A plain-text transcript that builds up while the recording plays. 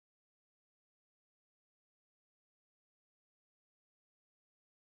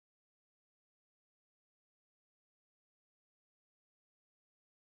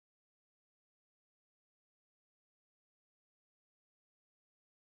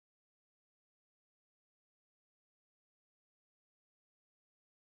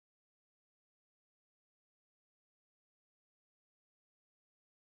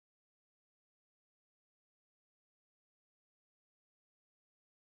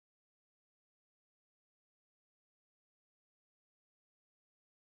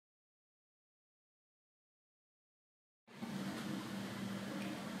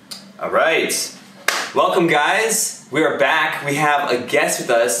All right. Welcome, guys. We are back. We have a guest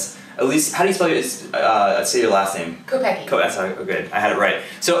with us. Elyse, how do you spell your, say your last name? Kopecky. That's how, oh, good. I had it right.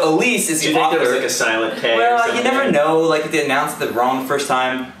 So Elyse is the author. Do you think there was like a silent K? Well, you never know. Like if they announced it wrong the first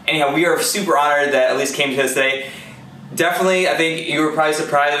time. Anyhow, we are super honored that Elyse came to us today. Definitely, I think you were probably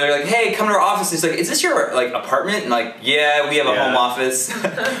surprised. They're like, "Hey, come to our office." It's like, "Is this your like apartment?" And like, "Yeah, we have a home office."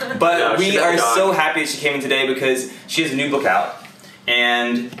 But no, we are so happy that she came in today because she has a new book out.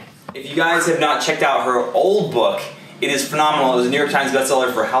 And if you guys have not checked out her old book, it is phenomenal. It was a New York Times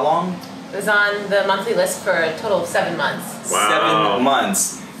bestseller for how long? It was on the monthly list for a total of 7 months. Wow. 7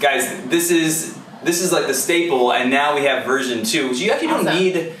 months. Guys, this is like the staple, and now we have version 2. So you actually don't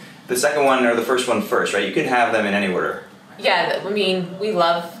need the second one or the first one first, right? You can have them in any order. Yeah, I mean, we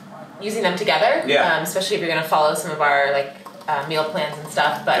love using them together, especially if you're going to follow some of our like meal plans and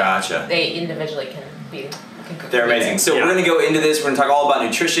stuff, but they individually can be... They're amazing. So we're going to go into this. We're going to talk all about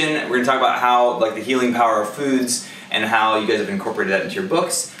nutrition. We're going to talk about how, like, the healing power of foods and how you guys have incorporated that into your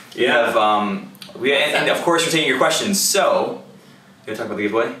books. Yeah. And of course, we're taking your questions. So, you want to talk about the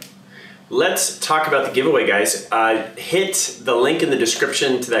giveaway? Let's talk about the giveaway, guys. Hit the link in the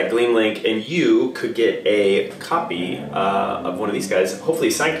description to that Gleam link, and you could get a copy of one of these guys. Hopefully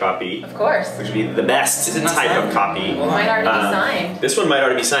a signed copy. Of course. Which would be the best type of copy. Well, it might already be signed. This one might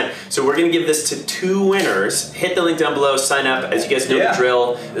already be signed. So we're going to give this to 2 winners. Hit the link down below, sign up. As you guys know the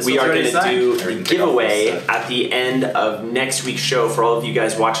drill, we are going to do the giveaway at the end of next week's show. For all of you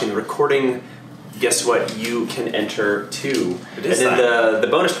guys watching the recording, guess what? You can enter too. And then the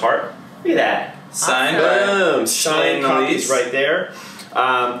bonus part, look at that. Signed. Boom. Signed copies right there.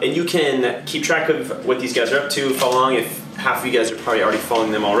 And you can keep track of what these guys are up to, follow along if half of you guys are probably already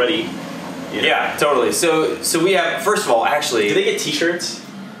following them already. You know. Yeah, totally. So we have, first of all, actually... Do they get t-shirts?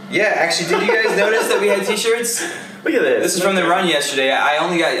 Yeah, actually, did you guys notice that we had t-shirts? Look at this. This is from the run yesterday. I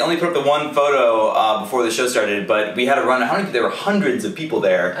only put up the one photo before the show started, but we had a run. How many? There were hundreds of people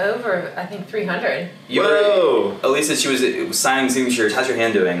there. Over, I think, 300. Whoa! Elyse said she was signing signatures. How's your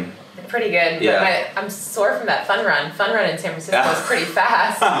hand doing? Pretty good. Yeah. But I'm sore from that fun run. Fun run in San Francisco is pretty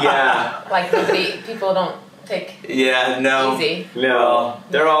fast. Yeah. Like people don't take easy. No.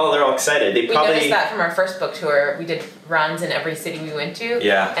 They're all excited. We noticed that from our first book tour. We did runs in every city we went to.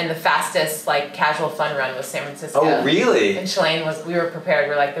 Yeah. And the fastest like casual fun run was San Francisco. Oh, really? And Shalane we were prepared.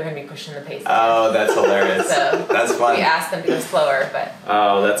 We're like, they're going to be pushing the pace. Oh, that's hilarious. So that's fun. We asked them to go slower, but...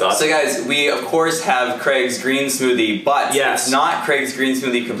 Oh, that's awesome. So guys, we of course have Craig's green smoothie, but it's not Craig's green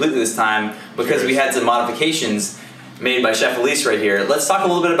smoothie completely this time because we had some modifications made by Chef Elyse right here. Let's talk a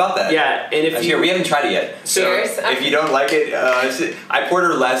little bit about that. Yeah, and if we haven't tried it yet. So cheers. If you don't like it, I poured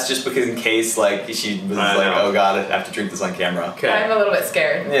her less just because in case like she was like, oh god, I have to drink this on camera. Okay. I'm a little bit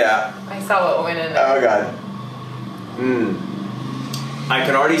scared. Yeah. I saw what went in there. Oh god. I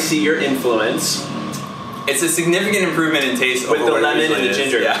can already see your influence. It's a significant improvement in taste with the lemon and the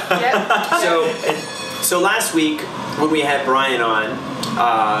ginger. Yeah. So last week when we had Brian on,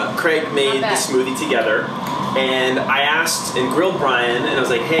 Craig made the smoothie together. And I asked and grilled Brian, and I was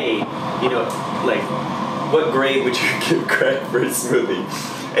like, hey, you know, like, what grade would you give Craig for his smoothie?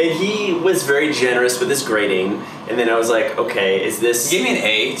 And he was very generous with his grading. And then I was like, okay, is this... You gave me an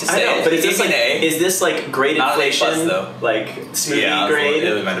A. Just say it. But is this like grade inflation? Not an A+, though. Like smoothie grade?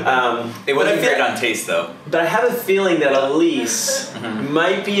 It might have been. It wasn't great on taste, though. But I have a feeling that Elyse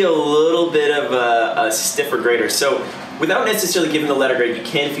might be a little bit of a stiffer grader. So... without necessarily giving the letter grade, you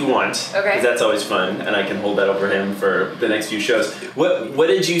can if you want. Okay. Because that's always fun, and I can hold that over him for the next few shows. What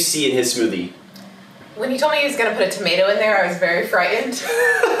did you see in his smoothie? When he told me he was going to put a tomato in there, I was very frightened.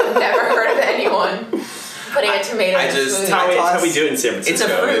 I've never heard of anyone putting a tomato in a smoothie. That's how we do it in San Francisco.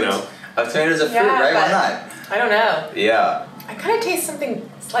 It's a fruit. You know? A tomato's a fruit, right? Why not? I don't know. Yeah. I kind of taste something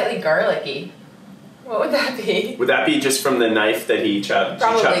slightly garlicky. What would that be? Would that be just from the knife that he chopped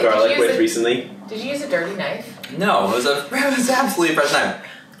garlic with recently? Did you use a dirty knife? No, it was absolutely a fresh knife.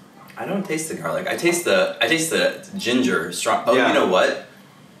 I don't taste the garlic. I taste the ginger strong. Oh, you know what?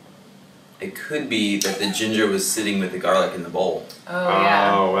 It could be that the ginger was sitting with the garlic in the bowl. Oh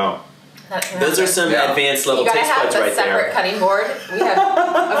yeah. Oh wow. Those are some advanced level taste buds right there. You gotta have a separate cutting board. We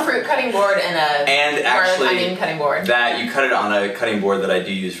have a fruit cutting board and a garlic onion cutting board. That you cut it on a cutting board that I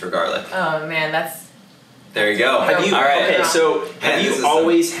do use for garlic. Oh man, that's... There you go. Have you, okay, so have you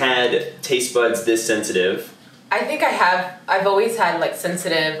always had taste buds this sensitive? I think I have. I've always had like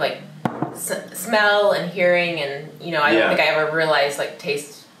sensitive like smell and hearing, and you know I don't think I ever realized like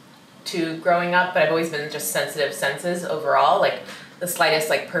taste too growing up. But I've always been just sensitive senses overall. Like the slightest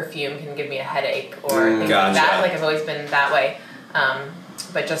like perfume can give me a headache or things like that. Like I've always been that way.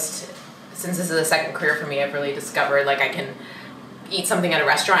 But just since this is a second career for me, I've really discovered like I can eat something at a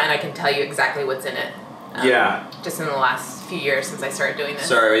restaurant and I can tell you exactly what's in it. Just in the last few years since I started doing this.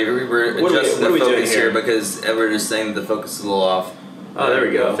 Sorry, we were adjusting the focus here because we're just saying that the focus is a little off. Oh, there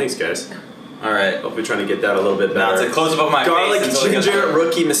we go. Thanks, guys. All right. Hope we're trying to get that a little bit better. Now it's a close up of my garlic face. Ginger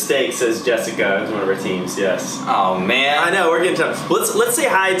rookie mistake, says Jessica. Is one of our teams. Yes. Oh man. I know, we're getting tough. Let's say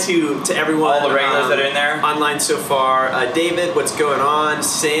hi to everyone. All the regulars that are in there online so far. David, what's going on?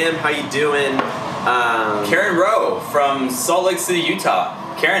 Sam, how you doing? Karen Rowe from Salt Lake City, Utah.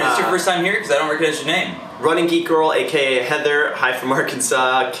 Karen, is this your first time here? Because I don't recognize your name. Running Geek Girl, aka Heather. Hi from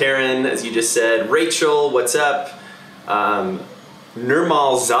Arkansas. Karen, as you just said. Rachel, what's up?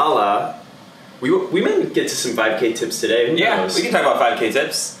 Nirmal Zala. We might get to some 5K tips today. Who knows? We can talk about 5K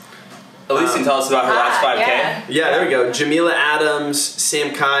tips. Elyse can tell us about her last 5K. Yeah, there we go. Jamila Adams,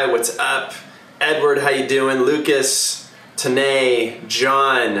 Sam Kai, what's up? Edward, how you doing? Lucas, Tanae,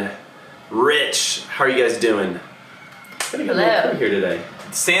 John, Rich, how are you guys doing? Hello. Here today.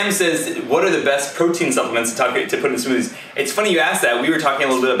 Sam says, what are the best protein supplements to put in smoothies? It's funny you asked that. We were talking a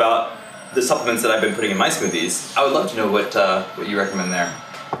little bit about the supplements that I've been putting in my smoothies. I would love to know what you recommend there.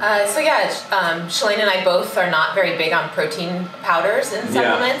 Shalane and I both are not very big on protein powders and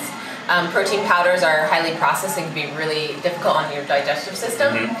supplements. Protein powders are highly processed and can be really difficult on your digestive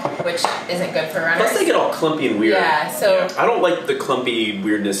system, which isn't good for runners. Plus they get all clumpy and weird. So I don't like the clumpy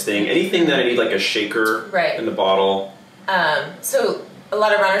weirdness thing. Anything that I need like a shaker in the bottle. So a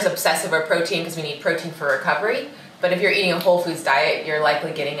lot of runners obsess over protein because we need protein for recovery. But if you're eating a whole foods diet, you're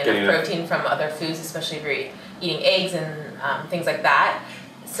likely getting enough protein from other foods, especially if you're eating eggs and things like that.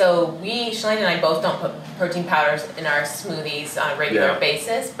 So Shalane and I both don't put protein powders in our smoothies on a regular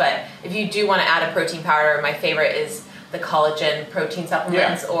basis, but if you do want to add a protein powder, my favorite is the collagen protein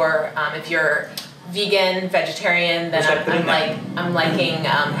supplements, or if you're vegan, vegetarian, then I'm liking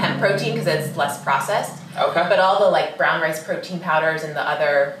hemp protein because it's less processed. Okay. But all the like brown rice protein powders and the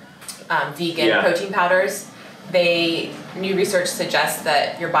other vegan protein powders, new research suggests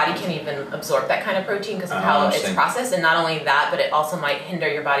that your body can't even absorb that kind of protein because of how it's processed, and not only that, but it also might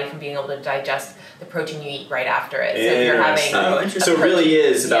hinder your body from being able to digest the protein you eat right after it. So if you're having so it really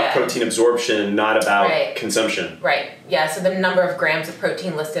is about protein absorption, not about consumption. Right. Yeah. So the number of grams of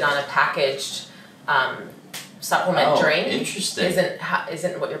protein listed on a packaged supplement drink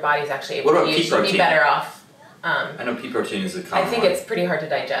isn't what your body's actually able to use. You'd be better off. I know pea protein is a common I think it's pretty hard to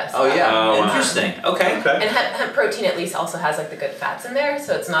digest. Oh yeah, interesting. Okay. And hemp protein at least also has like the good fats in there,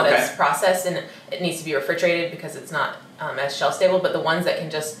 so it's not as processed, and it needs to be refrigerated because it's not as shelf stable. But the ones that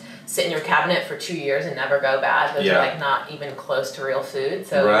can just sit in your cabinet for 2 years and never go bad, those are like not even close to real food.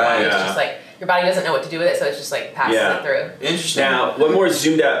 So it's just like your body doesn't know what to do with it, so it's just like passes it through. Interesting. Now, one more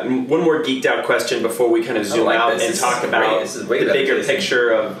geeked out question before we kind of zoom out and talk about the bigger picture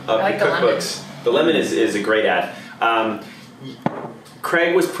of the cookbooks. The lemon is a great ad.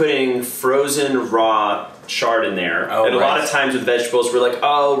 Craig was putting frozen raw chard in there. And a lot of times with vegetables, we're like,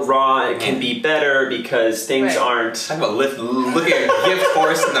 oh, raw, it can be better because things aren't... Talk about looking at a gift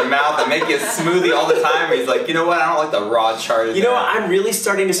horse in the mouth and making a smoothie all the time. He's like, you know what, I don't like the raw chard. You know what, I'm really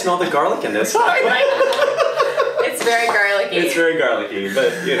starting to smell the garlic in this. It's very garlicky. It's very garlicky,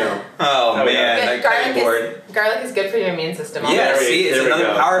 but you know. Oh man, garlic is good for your immune system. Yeah, see, it's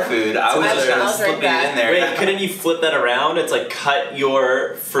another power food. I was just trying to slip it in there. Wait, couldn't you flip that around? It's like cut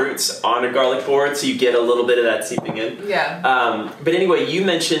your fruits on a garlic board so you get a little bit of that seeping in. Yeah. But anyway, you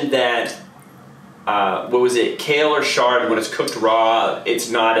mentioned that, what was it, kale or chard, when it's cooked raw, it's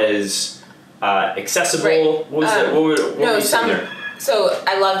not as accessible. Right. What was it? What were you saying there? So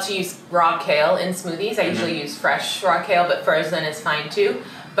I love to use raw kale in smoothies. I usually use fresh raw kale, but frozen is fine too.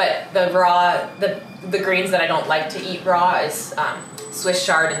 But the greens that I don't like to eat raw is Swiss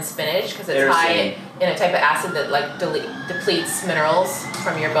chard and spinach because it's high in a type of acid that like depletes minerals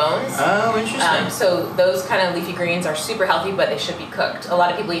from your bones. Oh, interesting. So those kind of leafy greens are super healthy, but they should be cooked. A lot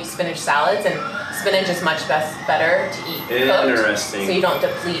of people eat spinach salads, and spinach is much better to eat cooked. Interesting. So you don't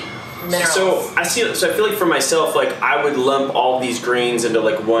deplete minerals. So I feel like for myself, like I would lump all these greens into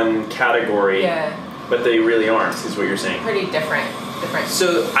like one category, but they really aren't, is what you're saying. Pretty different.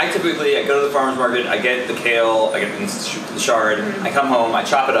 So I go to the farmer's market, I get the kale, I get the chard, I come home, I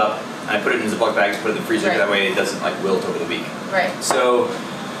chop it up, and I put it in Ziploc bags, put it in the freezer, that way it doesn't like wilt over the week. Right. So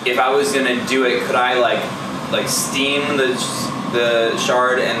if I was gonna do it, could I like steam the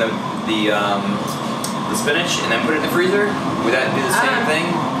chard and the spinach and then put it in the freezer? Would that be the same thing?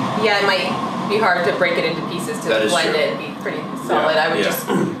 Yeah, it might be hard to break it into pieces to blend it and be pretty solid. I would just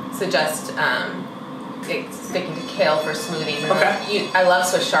suggest sticking to kale for smoothies. And I love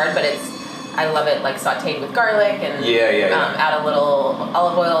Swiss chard, but it's I love it like sauteed with garlic and add a little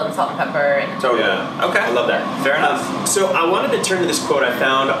olive oil and salt and pepper. And totally. Yeah. Okay. I love that. Fair enough. So I wanted to turn to this quote I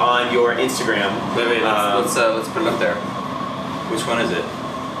found on your Instagram. Wait, let's put it up there. Which one is it?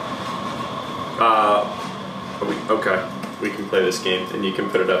 Okay. We can play this game and you can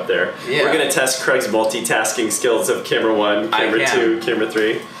put it up there. Yeah. We're going to test Craig's multitasking skills of camera 1, camera 2, camera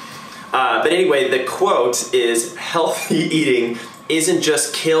 3. But anyway, the quote is, healthy eating isn't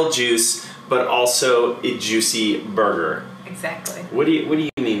just kale juice, but also a juicy burger. Exactly. What do you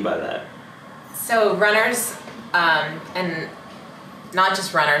mean by that? So runners, and not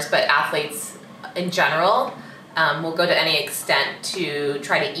just runners, but athletes in general, will go to any extent to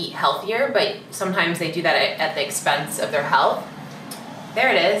try to eat healthier, but sometimes they do that at the expense of their health.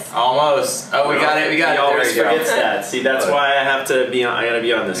 There it is. Almost. Oh, we got it. He always forgets that. See, that's why I have to be on. I gotta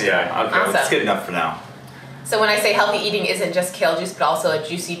be on this guy. Okay, awesome. That's good enough for now. So when I say healthy eating isn't just kale juice, but also a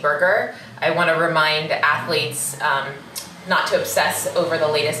juicy burger, I want to remind athletes not to obsess over the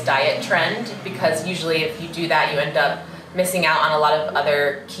latest diet trend, because usually if you do that, you end up missing out on a lot of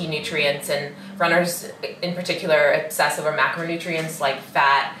other key nutrients, and runners in particular obsess over macronutrients like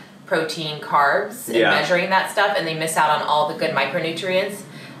fat, protein, carbs, and measuring that stuff, and they miss out on all the good micronutrients.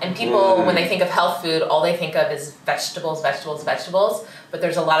 And people, when they think of health food, all they think of is vegetables, vegetables, vegetables, but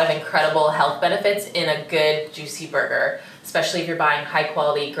there's a lot of incredible health benefits in a good, juicy burger, especially if you're buying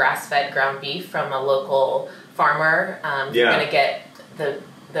high-quality grass-fed ground beef from a local farmer. You're going to get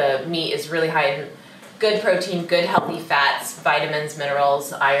the meat is really high in good protein, good healthy fats, vitamins,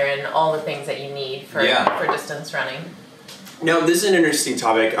 minerals, iron, all the things that you need for distance running. Now, this is an interesting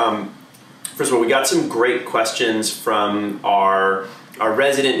topic. First of all, we got some great questions from our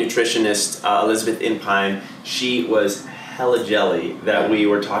resident nutritionist, Elizabeth Inpine. She was hella jelly that we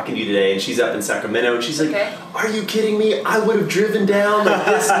were talking to you today, and she's up in Sacramento, and she's like, are you kidding me? I would have driven down like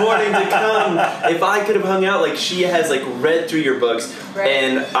this morning to come if I could have hung out. Like, she has like read through your books,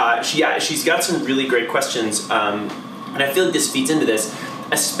 and she's got some really great questions, and I feel like this feeds into this,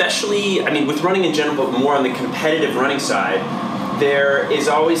 especially, I mean, with running in general, but more on the competitive running side. There is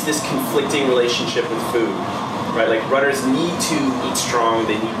always this conflicting relationship with food, right? Like, runners need to eat strong,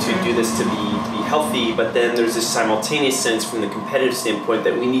 they need to do this to be healthy, but then there's this simultaneous sense from the competitive standpoint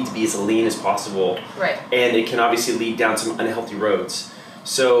that we need to be as lean as possible. Right. And it can obviously lead down some unhealthy roads.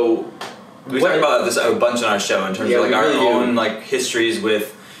 So we talk about this a bunch on our show in terms of like our own like histories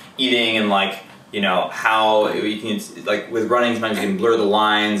with eating, and like, you know, how you can, like with running sometimes you can blur the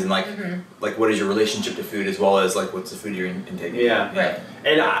lines, and like like what is your relationship to food as well as like what's the food you're intaking. Right.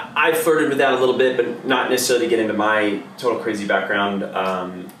 And I flirted with that a little bit, but not necessarily to get into my total crazy background.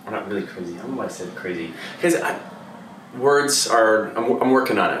 I'm not really crazy. I don't know why I said crazy. Because words are, I'm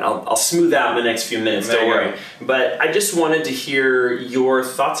working on it. I'll smooth out in the next few minutes, don't worry. But I just wanted to hear your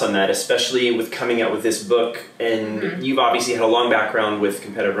thoughts on that, especially with coming out with this book. And you've obviously had a long background with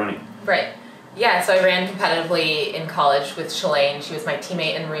competitive running. Right. Yeah, so I ran competitively in college with Shalane. She was my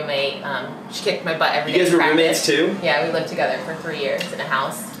teammate and roommate. She kicked my butt every day. You guys were roommates too? Yeah, we lived together for 3 years in a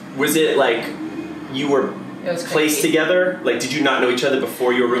house. Was it like you were placed together? Like, did you not know each other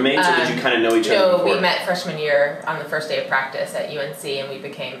before you were roommates, or did you kind of know each other before? No, we met freshman year on the first day of practice at UNC, and we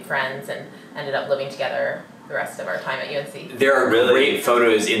became friends and ended up living together the rest of our time at UNC. There are great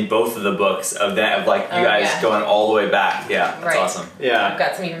photos in both of the books of that, of like you guys going all the way back. Yeah, that's awesome. Yeah, I've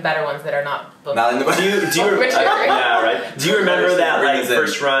got some even better ones that are not booked. Not in the book. Do you remember that like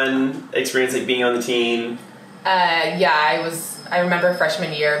first run experience, like being on the team? I remember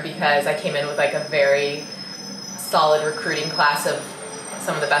freshman year because I came in with like a very solid recruiting class of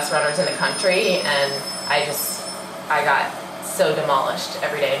some of the best runners in the country, and I got so demolished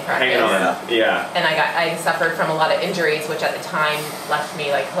every day in practice. Hanging on, yeah. And I suffered from a lot of injuries, which at the time left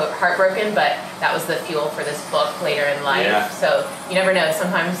me like heartbroken, but that was the fuel for this book later in life. Yeah. So you never know,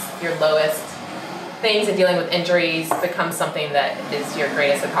 sometimes your lowest things and dealing with injuries becomes something that is your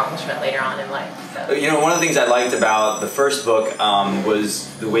greatest accomplishment later on in life. So. You know, one of the things I liked about the first book was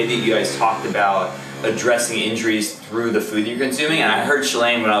the way that you guys talked about addressing injuries through the food you're consuming. And I heard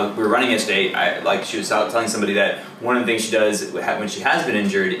Shalane when we were running yesterday, she was out telling somebody that one of the things she does when she has been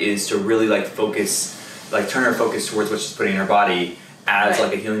injured is to really like turn her focus towards what she's putting in her body as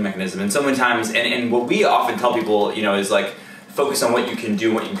like a healing mechanism. And so many times, and what we often tell people, you know, is like focus on what you can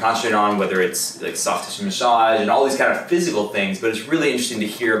do, what you can concentrate on, whether it's like soft tissue massage and all these kind of physical things, but it's really interesting to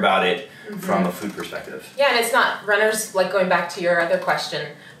hear about it from a food perspective. Yeah, and it's not, runners, like going back to your other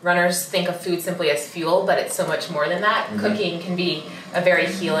question, runners think of food simply as fuel, but it's so much more than that. Cooking can be a very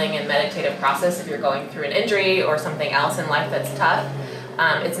healing and meditative process if you're going through an injury or something else in life that's tough.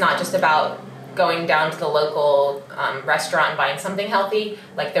 It's not just about going down to the local restaurant and buying something healthy,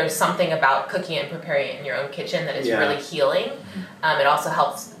 like there's something about cooking it and preparing it in your own kitchen that is really healing. It also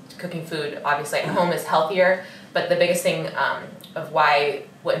helps cooking food, obviously, at home is healthier. But the biggest thing of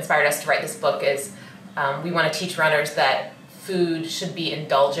what inspired us to write this book is we want to teach runners that food should be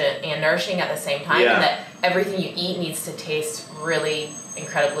indulgent and nourishing at the same time, and that everything you eat needs to taste really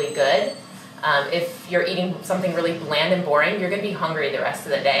incredibly good. If you're eating something really bland and boring, you're going to be hungry the rest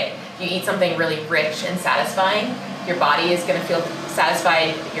of the day. If you eat something really rich and satisfying, your body is going to feel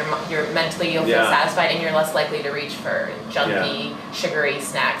satisfied, you'll feel satisfied, and you're less likely to reach for junky, sugary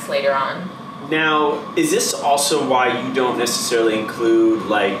snacks later on. Now, is this also why you don't necessarily include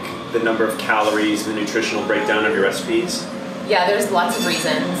like the number of calories, the nutritional breakdown of your recipes? Yeah, there's lots of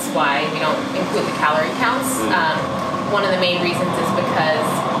reasons why we don't include the calorie counts. One of the main reasons is because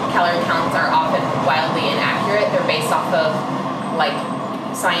calorie counts are often wildly inaccurate. They're based off of like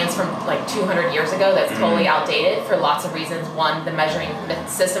science from like 200 years ago that's totally outdated for lots of reasons. One, the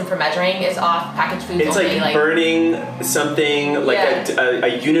system for measuring is off. Packaged foods it's only like burning something like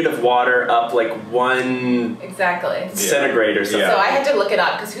a unit of water up like 1 centigrade or something. So I had to look it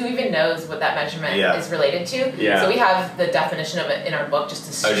up because who even knows what that measurement is related to. So we have the definition of it in our book just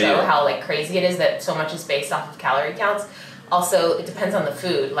to show how like crazy it is that so much is based off of calorie counts. Also, it depends on the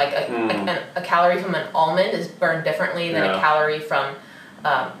food. Like a calorie from an almond is burned differently than a calorie from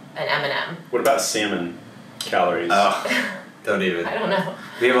an M&M. What about salmon calories? Oh, don't even. I don't know.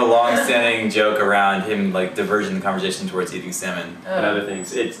 We have a long-standing joke around him like diverging the conversation towards eating salmon and other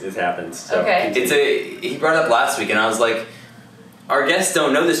things. It happens. So he brought it up last week, and I was like, our guests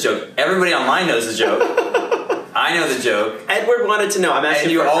don't know this joke. Everybody online knows the joke. I know the joke. Edward wanted to know. I'm asking.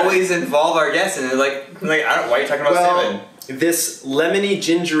 And you always involve our guests, and they're like, why are you talking about salmon? This lemony,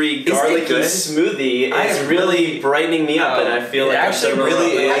 gingery, garlicky smoothie is really brightening me up, and I feel like it actually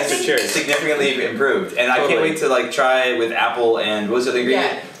really is significantly improved. And I can't wait to like try it with apple and what was the other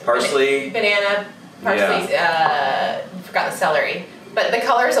ingredient? Parsley, banana, parsley. Forgot the celery, but the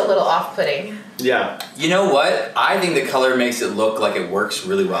color is a little off-putting. Yeah. You know what? I think the color makes it look like it works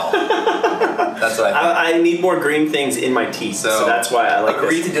really well. That's what I think. I need more green things in my teeth, so that's why I like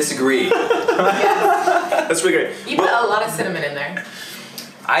agree to disagree. That's really great. You put a lot of cinnamon in there.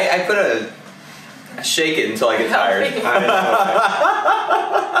 I put I shake it until I get tired.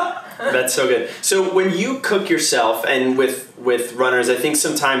 That's so good. So when you cook yourself, and with runners, I think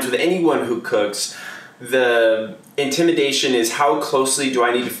sometimes with anyone who cooks, the intimidation is how closely do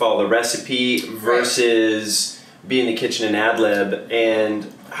I need to follow the recipe versus be in the kitchen and ad-lib,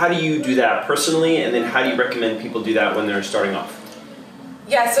 and how do you do that personally, and then how do you recommend people do that when they're starting off?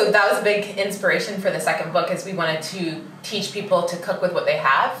 Yeah, so that was a big inspiration for the second book, is we wanted to teach people to cook with what they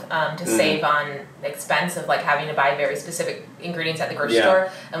have, to save on the expense of like having to buy very specific ingredients at the grocery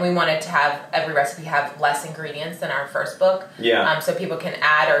store, and we wanted to have every recipe have less ingredients than our first book, so people can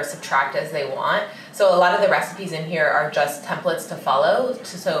add or subtract as they want. So a lot of the recipes in here are just templates to follow.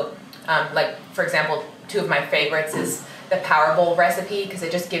 Like for example, two of my favorites is the Power Bowl recipe, because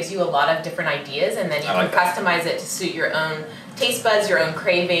it just gives you a lot of different ideas, and then you can customize it to suit your own taste buds, your own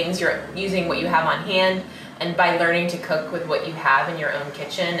cravings. You're using what you have on hand, and by learning to cook with what you have in your own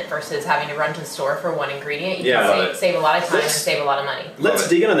kitchen versus having to run to the store for one ingredient, you can save a lot of time and save a lot of money. Let's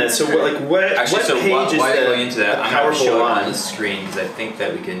dig in on that. So what page is going into that? I'm Power going to show Bowl it on the screen because I think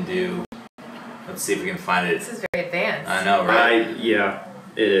that we can do. Let's see if we can find it. This is very advanced. I know, right? Yeah,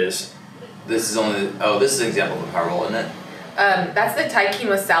 it is. This is only. This is an example of a Power Bowl, isn't it? That's the Thai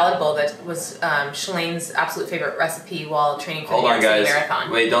quinoa salad bowl that was Shalane's absolute favorite recipe while training for the York Times Marathon.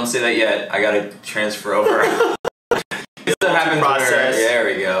 Wait, don't say that yet. I gotta transfer over. It's the process. There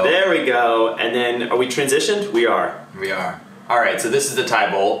we go. There we go. And then, are we transitioned? We are. We are. All right. So this is the Thai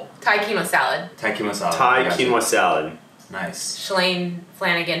bowl. Thai quinoa salad. Thai quinoa salad. Thai quinoa salad. Nice. Shalane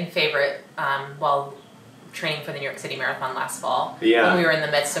Flanagan favorite while training for the New York City Marathon last fall. Yeah. When we were in the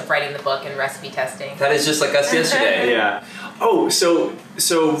midst of writing the book and recipe testing. That is just like us yesterday. Yeah. Oh, so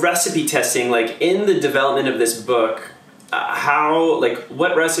recipe testing, like in the development of this book,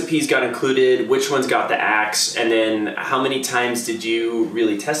 what recipes got included, which ones got the axe, and then how many times did you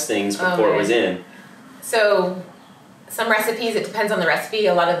really test things before it was in? So some recipes, it depends on the recipe.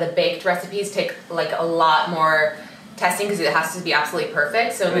 A lot of the baked recipes take like a lot more testing because it has to be absolutely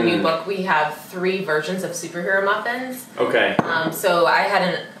perfect. So in the new book, we have 3 versions of superhero muffins. Okay. So I had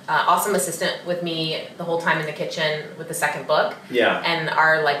an awesome assistant with me the whole time in the kitchen with the second book. Yeah. And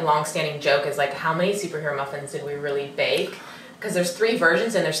our like long-standing joke is like, how many superhero muffins did we really bake? Because there's 3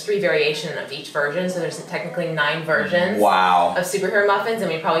 versions and there's 3 variations of each version. So there's technically 9 versions of superhero muffins,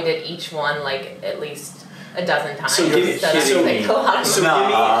 and we probably did each one like at least a dozen times. So give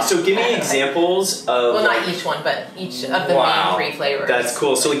me examples of. Well, not each one, but each of the main 3 flavors. That's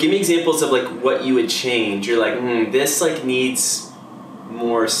cool. So give me examples of like what you would change. You're like, this like needs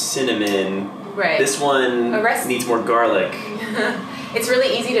more cinnamon. Right. This one needs more garlic. It's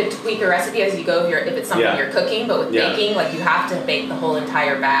really easy to tweak a recipe as you go if it's something you're cooking, but with baking, like you have to bake the whole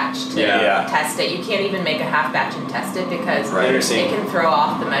entire batch to test it. You can't even make a half batch and test it because it can throw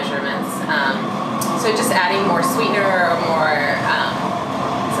off the measurements. So just adding more sweetener or more,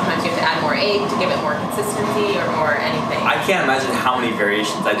 sometimes you have to add more egg to give it more consistency or more anything. I can't imagine how many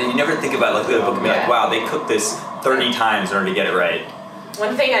variations. You never think about looking at a book and be like, wow, they cooked this 30 times in order to get it right.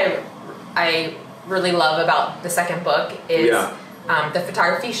 One thing I really love about the second book is the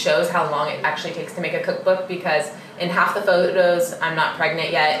photography shows how long it actually takes to make a cookbook, because in half the photos I'm not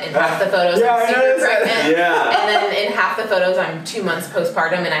pregnant yet, in half the photos I'm super pregnant, and then in half the photos I'm 2 months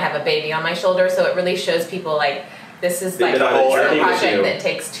postpartum and I have a baby on my shoulder, so it really shows people like this is like a whole project that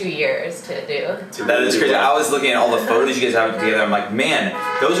takes 2 years to do. That is crazy. I was looking at all the photos you guys have together. I'm like, man,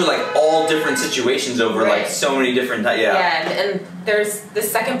 those are like all different situations over like so many different. And there's the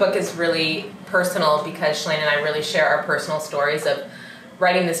second book is really personal because Shalane and I really share our personal stories of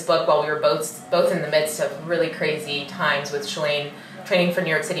writing this book while we were both in the midst of really crazy times, with Shalane training for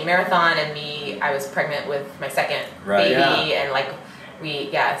New York City Marathon and me. I was pregnant with my second baby and like.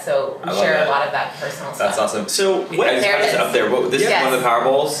 So we share a lot of that personal stuff. That's awesome. So what is up there? This is one of the Power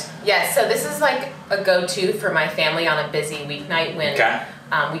Bowls? Yes, so this is like a go-to for my family on a busy weeknight when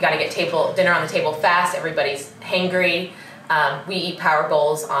we got to get dinner on the table fast, everybody's hangry. We eat Power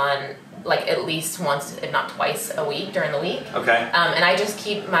Bowls on like at least once, if not twice a week during the week. And I just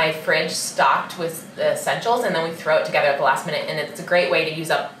keep my fridge stocked with the essentials and then we throw it together at the last minute, and it's a great way to use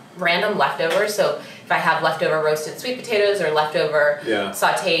up random leftovers. So if I have leftover roasted sweet potatoes or leftover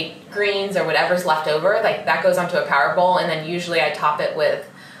sauteed greens or whatever's left over, like that goes onto a Power Bowl, and then usually I top it with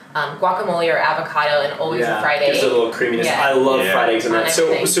guacamole or avocado and always a fried egg. Gives it a little creaminess. I love fried eggs in that.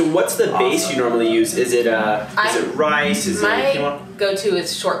 So what's the base you normally use? Is it rice? My go-to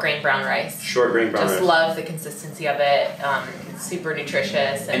is short grain brown rice. Short grain brown rice. Just love the consistency of it. It's super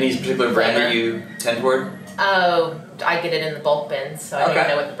nutritious. Any particular brand that you tend toward? Oh, I get it in the bulk bins, so I don't even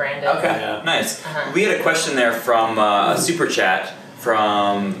know what the brand is. Nice. We had a question there from a super chat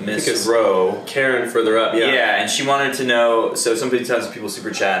from Miss Rowe. Karen further up, and she wanted to know, so somebody tells people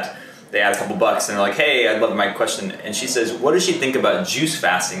super chat, they add a couple bucks and they're like, hey, I'd love my question. And she says, what does she think about juice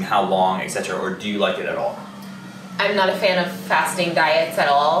fasting, how long, etc., or do you like it at all? I'm not a fan of fasting diets at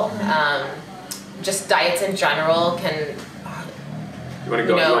all. Just diets in general can... You want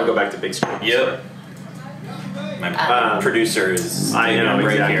to go back to big screen? Yep. My producer is taking a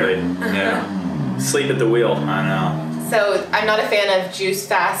break here. Sleep at the wheel. I know. So I'm not a fan of juice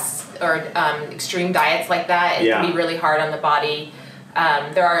fasts or extreme diets like that. It can be really hard on the body.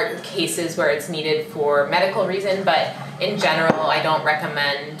 There are cases where it's needed for medical reason, but in general, I don't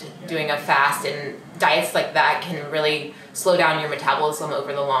recommend doing a fast, and diets like that can really slow down your metabolism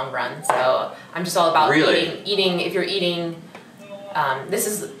over the long run. So I'm just all about eating. If you're eating,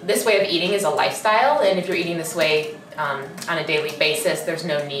 this way of eating is a lifestyle, and if you're eating this way on a daily basis, there's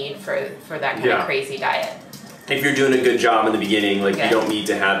no need for that kind of crazy diet. If you're doing a good job in the beginning, like you don't need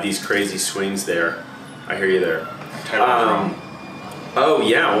to have these crazy swings there. I hear you there. Oh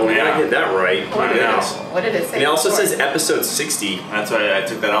yeah, well we gotta get that right. What did it say? And it also says episode 60. That's why I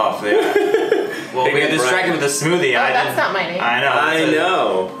took that off. Well, we got distracted with the smoothie. That's not my name. I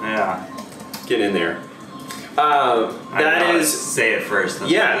know. Yeah. Get in there. That is. Say it first.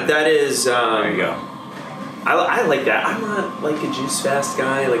 That is. There you go. I like that. I'm not like a juice fast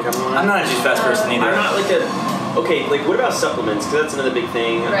guy. Like I'm not a juice fast person either. I'm not like a. Okay, like what about supplements? Because that's another big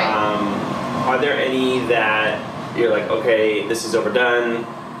thing. Right. Are there any that you're like, okay, this is overdone?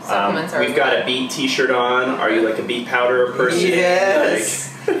 Supplements we've got a beet T-shirt on. Are you like a beet powder person? Yes.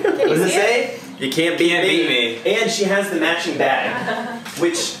 Like, what does it say? You can't beat me. And she has the matching bag,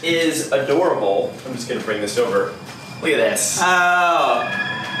 which is adorable. I'm just gonna bring this over. Look at this. Oh,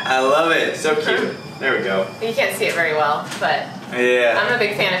 I love it. So cute. There we go. You can't see it very well, but I'm a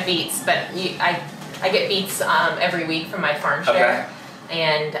big fan of beets. But I get beets every week from my farm share,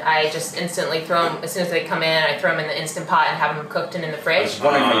 and I just instantly throw them as soon as they come in. I throw them in the Instant Pot and have them cooked and in the fridge.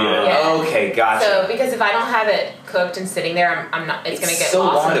 Okay, gotcha. So because if I don't have it cooked and sitting there, I'm not. It's gonna get so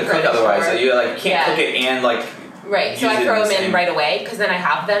lost long to cook otherwise. So you can't cook it and like. Right, so I throw them in right away because then I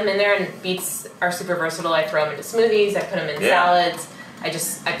have them in there, and beets are super versatile. I throw them into smoothies. I put them in salads. I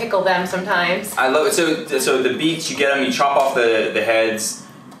pickle them sometimes. I love it. So the beets, you get them, you chop off the heads,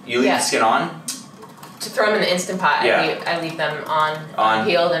 you leave the skin on? To throw them in the Instant Pot, I leave them on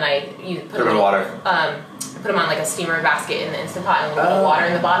peeled, and I put them in water. put them on like a steamer basket in the Instant Pot and a little water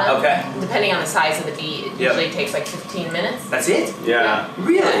in the bottom. Okay. Depending on the size of the beet, it usually takes like 15 minutes. That's it? Yeah.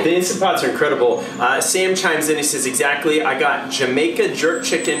 Really? The Instant Pots are incredible. Sam chimes in, he says, exactly, I got Jamaica jerk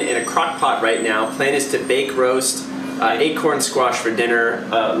chicken in a crock pot right now. Plan is to bake roast, acorn squash for dinner.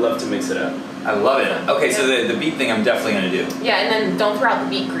 Love to mix it up. I love it. Okay, so the beet thing I'm definitely going to do. Yeah, and then don't throw out the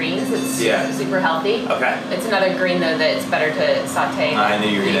beet greens. It's super healthy. Okay. It's another green, though, that it's better to saute. I knew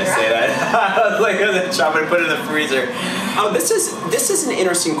you were going to say that. Like, then chop it and put it in the freezer. Oh, this is an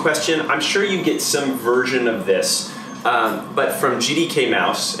interesting question. I'm sure you get some version of this. But from GDK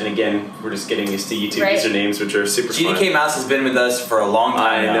Mouse, and again, we're just getting used to YouTube usernames, which are super fun. GDK Mouse has been with us for a long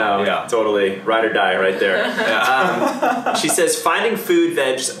time now. I know, totally. Ride or die right there. She says, finding food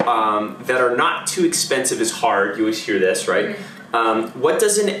that are not too expensive is hard. You always hear this, right? What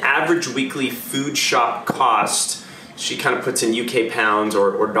does an average weekly food shop cost? She kind of puts in UK pounds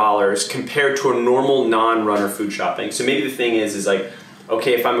or dollars compared to a normal non-runner food shopping. So maybe the thing is like,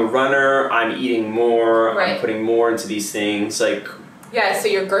 okay, if I'm a runner, I'm eating more, I'm putting more into these things, like... Yeah, so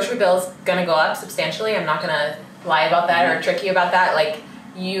your grocery bill's gonna go up substantially. I'm not gonna lie about that or trick you about that. Like,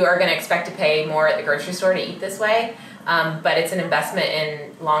 you are gonna expect to pay more at the grocery store to eat this way, but it's an investment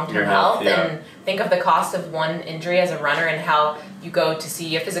in long-term health. And think of the cost of one injury as a runner and how you go to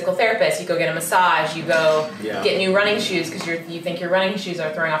see a physical therapist, you go get a massage, you go get new running shoes because you think your running shoes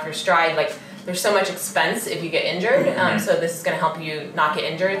are throwing off your stride. Like, there's so much expense if you get injured, so this is going to help you not get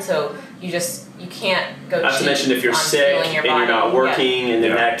injured. So you can't go. Not to mention if you're sick and you're not working, and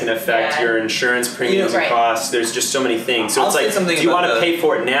then that can affect your insurance premiums and costs. There's just so many things. So it's like, do you want to pay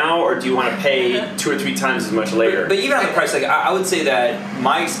for it now, or do you want to pay 2 or 3 times as much later? But even on the price, like I would say that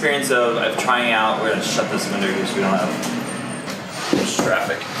my experience of trying out. We're going to shut this window here so we don't have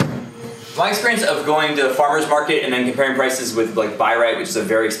traffic. My experience of going to the farmer's market and then comparing prices with like Buy Right, which is a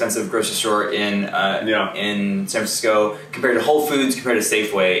very expensive grocery store in San Francisco, compared to Whole Foods, compared to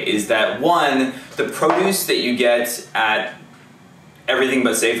Safeway, is that one, the produce that you get at everything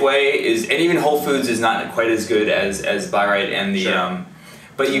but Safeway is, and even Whole Foods is not quite as good as Buy Right and the,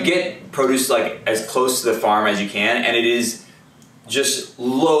 but you get produce like as close to the farm as you can, and it is just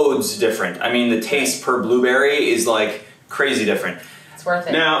loads different. I mean, the taste per blueberry is like crazy different. It's worth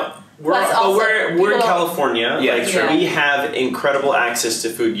it. Now, we're in California. We have incredible access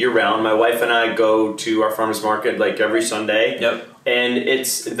to food year-round. My wife and I go to our farmers market like every Sunday. And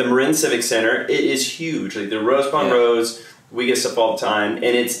it's the Marin Civic Center. It is huge. Like the rows upon rows, we get stuff all the time, and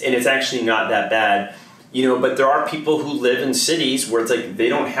it's actually not that bad. You know, but there are people who live in cities where it's like they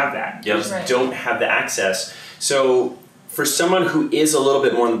don't have that. They just don't have the access. So for someone who is a little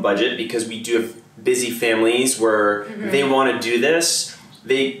bit more on the budget, because we do have busy families where they want to do this,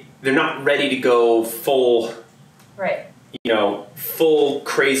 they're not ready to go full, full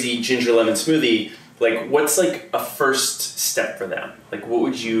crazy ginger lemon smoothie. Like, what's like a first step for them? Like, what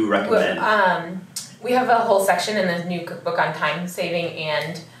would you recommend? We have a whole section in the new cookbook on time saving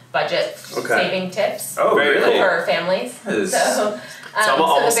and budget saving tips for families. So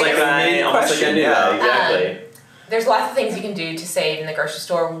almost like I knew that, exactly. There's lots of things you can do to save in the grocery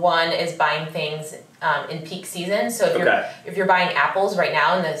store. One is buying things in peak season. So if you're buying apples right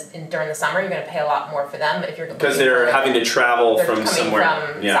now during the summer, you're going to pay a lot more for them. If you're because they're having to travel from somewhere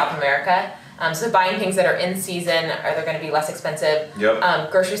from South America. So buying things that are in season, they're going to be less expensive.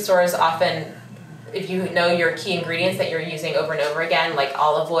 Grocery stores often, if you know your key ingredients that you're using over and over again, like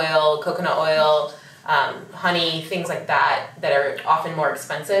olive oil, coconut oil, honey, things like that are often more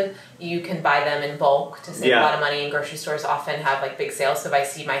expensive, you can buy them in bulk to save a lot of money. And grocery stores often have like big sales. So if I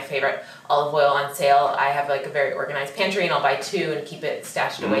see my favorite olive oil on sale, I have like a very organized pantry and I'll buy 2 and keep it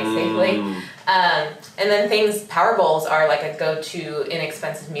stashed away safely. And then Power Bowls are like a go-to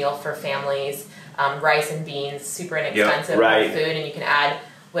inexpensive meal for families. Rice and beans, super inexpensive food, and you can add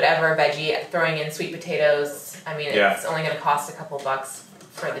whatever veggie, throwing in sweet potatoes. I mean, it's only going to cost a couple bucks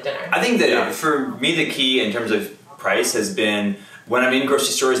for the dinner. I think that for me the key in terms of price has been when I'm in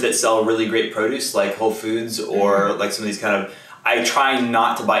grocery stores that sell really great produce like Whole Foods or like some of these kind of, I try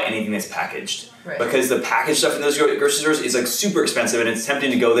not to buy anything that's packaged because the packaged stuff in those grocery stores is like super expensive and it's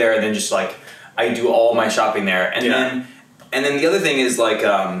tempting to go there and then just like I do all my shopping there and then the other thing is like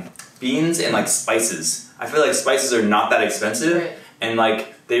beans and like spices. I feel like spices are not that expensive and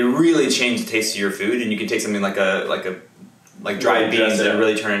like they really change the taste of your food and you can take something like dried beans and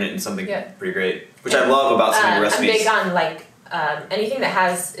really turn it into something pretty great, which I love about some of your recipes. I'm big on like anything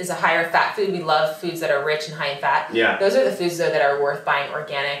that is a higher fat food. We love foods that are rich and high in fat. Those are the foods though that are worth buying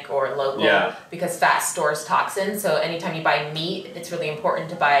organic or local because fat stores toxins. So anytime you buy meat, it's really important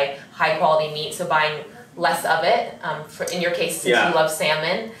to buy high quality meat. So buying less of it. In your case, since you love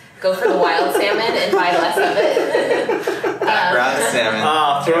salmon, go for the wild salmon and buy less of it. Ground salmon.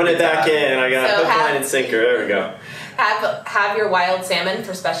 Oh, throwing it back in. I got hook, line, and sinker. There we go. Have your wild salmon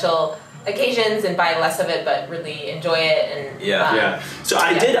for special occasions and buy less of it, but really enjoy it. And So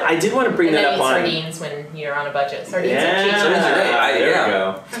I did want to bring that up on sardines when you're on a budget. Sardines are cheap. Sardines are great. There we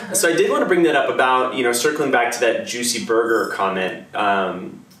go. So I did want to bring that up about, you know, circling back to that juicy burger comment. How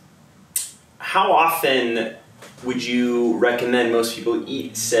often would you recommend most people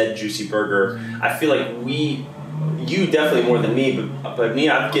eat said juicy burger? I feel like you definitely more than me, but me,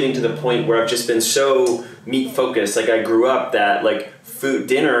 I'm getting to the point where I've just been so meat focused. Like I grew up that like food,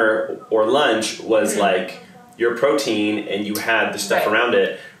 dinner or lunch was like your protein and you had the stuff around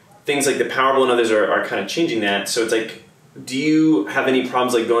it. Things like the Powerball and others are kind of changing that. So it's like, do you have any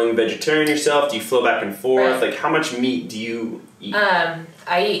problems like going vegetarian yourself? Do you flow back and forth? Like how much meat do you eat?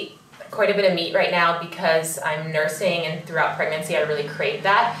 I eat quite a bit of meat right now because I'm nursing, and throughout pregnancy I really crave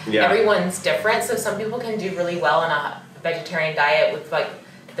that. Everyone's different, so some people can do really well on a vegetarian diet with like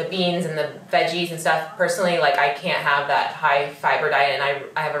the beans and the veggies and stuff. Personally, like I can't have that high fiber diet, and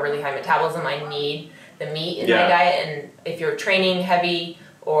I have a really high metabolism. I need the meat in my diet, and if you're training heavy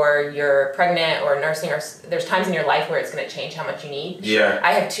or you're pregnant or nursing, or there's times in your life where it's going to change how much you need.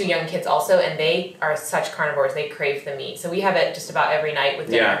 I have 2 young kids also, and they are such carnivores. They crave the meat, so we have it just about every night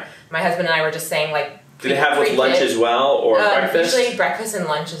with dinner. My husband and I were just saying, like, do they have with lunch as well, or breakfast? Usually breakfast and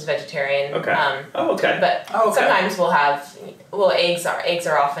lunch is vegetarian. Okay. But sometimes we'll have, eggs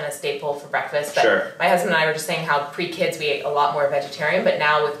are often a staple for breakfast. But my husband and I were just saying how pre-kids we ate a lot more vegetarian, but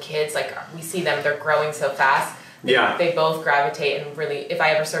now with kids, like we see them, they're growing so fast. They both gravitate, and really, if I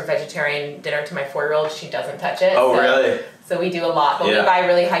ever serve vegetarian dinner to my 4-year-old, she doesn't touch it. Oh, really? So we do a lot, but we buy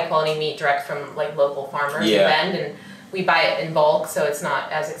really high quality meat direct from like local farmers in Bend, and we buy it in bulk, so it's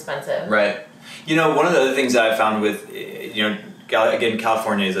not as expensive. Right. You know, one of the other things that I found with, you know, again,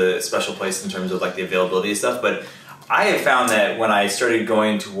 California is a special place in terms of like the availability of stuff, but I have found that when I started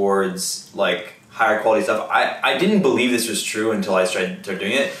going towards like higher quality stuff, I didn't believe this was true until I started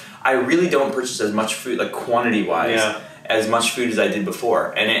doing it. I really don't purchase as much food, like quantity-wise, as much food as I did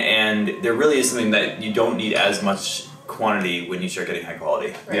before, and there really is something that you don't need as much quantity when you start getting high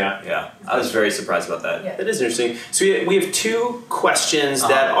quality. I was very surprised about that. That is interesting. So we have 2 questions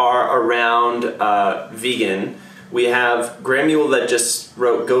that are around vegan. We have Gramuel that just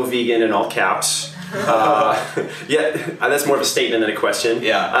wrote "Go vegan" in all caps. That's more of a statement than a question.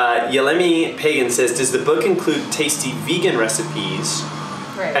 Yelemi Pagan says, does the book include tasty vegan recipes?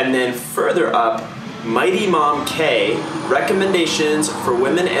 And then further up, Mighty Mom K, recommendations for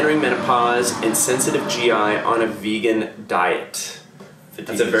women entering menopause and sensitive GI on a vegan diet.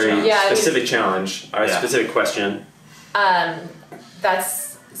 That's a very specific challenge, or a specific question.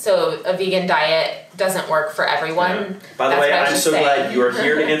 So a vegan diet doesn't work for everyone. By the way, I'm so glad you are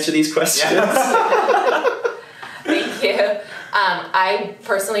here to answer these questions. Thank you. I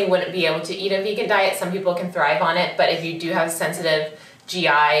personally wouldn't be able to eat a vegan diet. Some people can thrive on it, but if you do have sensitive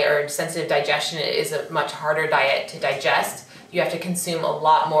GI or sensitive digestion, it is a much harder diet to digest. You have to consume a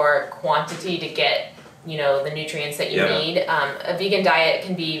lot more quantity to get, you know, the nutrients that you need. A vegan diet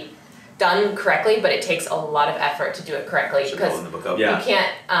can be done correctly, but it takes a lot of effort to do it correctly, because you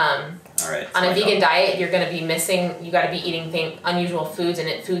can't on a vegan diet you're going to be missing, you got to be eating unusual foods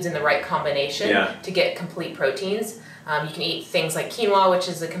and foods in the right combination to get complete proteins. You can eat things like quinoa, which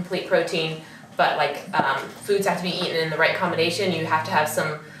is a complete protein, but like foods have to be eaten in the right combination. You have to have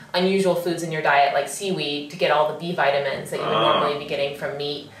some unusual foods in your diet, like seaweed, to get all the B vitamins that you would normally be getting from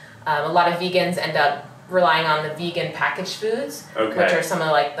meat. A lot of vegans end up relying on the vegan packaged foods, which are some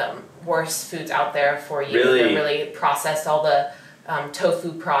of like the worst foods out there for you. They're really processed. All the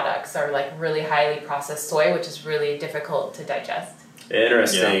tofu products are like really highly processed soy, which is really difficult to digest.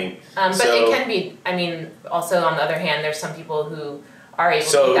 Interesting. But it can be, I mean, also on the other hand, there's some people who are able to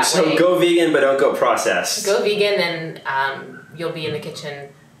eat that way. So go vegan, but don't go processed. Go vegan, and you'll be in the kitchen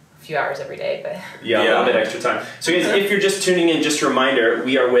a few hours every day. But a little bit extra time. So guys, if you're just tuning in, just a reminder,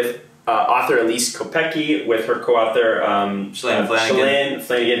 we are with author Elyse Kopecky with her co-author Shalane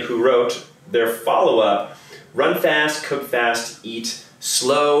Flanagan, who wrote their follow-up, Run Fast, Cook Fast, Eat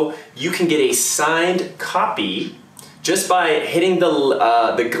Slow. You can get a signed copy just by hitting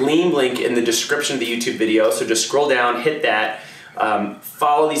the Gleam link in the description of the YouTube video. So just scroll down, hit that.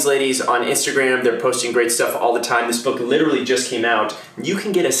 Follow these ladies on Instagram. They're posting great stuff all the time. This book literally just came out. You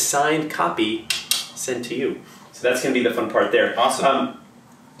can get a signed copy sent to you. So that's going to be the fun part there. Awesome.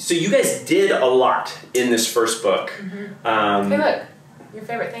 So you guys did a lot in this first book. Hey, look, your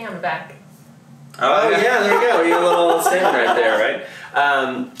favorite thing on the back. Oh yeah, there you go. You got a little stand right there, right?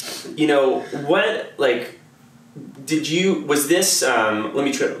 You know, what, like, was this, let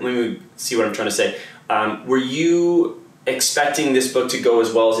me see what I'm trying to say. Were you expecting this book to go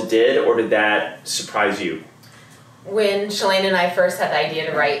as well as it did, or did that surprise you? When Shalane and I first had the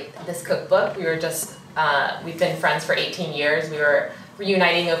idea to write this cookbook, we were just, we've been friends for 18 years. We were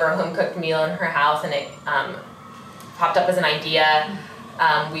reuniting over a home-cooked meal in her house, and it popped up as an idea.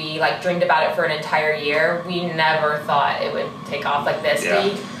 We like dreamed about it for an entire year. We never thought it would take off like this.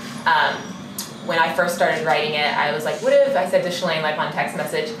 When I first started writing it, I was like, what if, I said to Shalane like on text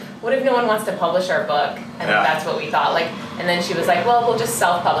message, what if no one wants to publish our book? And that's what we thought. Like, and then she was like, well, we'll just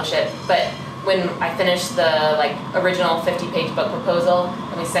self-publish it. But when I finished the like original 50-page book proposal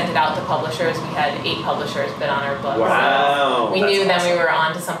and we sent it out to publishers, we had 8 publishers bid on our book. Wow. So we knew then we were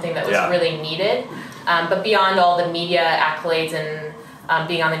on to something that was really needed. But beyond all the media accolades and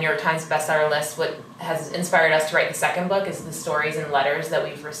being on the New York Times Bestseller list, what has inspired us to write the second book is the stories and letters that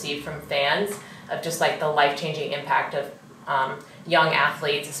we've received from fans of just like the life-changing impact of young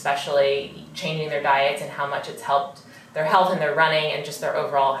athletes, especially changing their diets and how much it's helped their health and their running and just their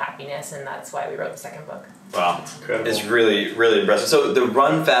overall happiness, and that's why we wrote the second book. Wow, that's incredible. It's really, really impressive. So the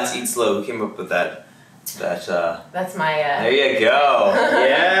Run Fast, Eat Slow, who came up with that? That's my... There you go.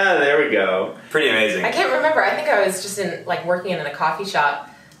 Yeah, there we go. Pretty amazing. I can't remember. I think I was just working in a coffee shop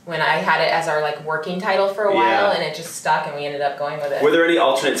when I had it as our like working title for a while, and it just stuck, and we ended up going with it. Were there any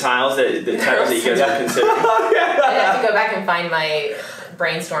alternate titles that you guys were considering? I'd have to go back and find my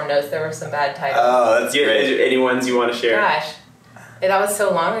brainstorm notes. There were some bad titles. Oh, that's great. Any ones you want to share? Gosh, that was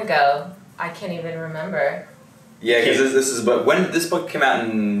so long ago. I can't even remember. Yeah, because this is when this book came out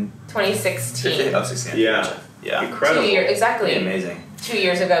in 2016. Oh, 16. Yeah. Gotcha. Yeah. Incredible. 2 years, exactly. Pretty amazing. 2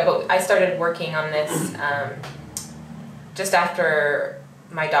 years ago, but I started working on this just after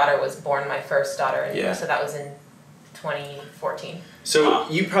my daughter was born, my first daughter, and so that was in 2014. So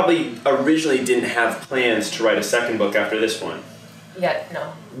you probably originally didn't have plans to write a second book after this one. Yeah,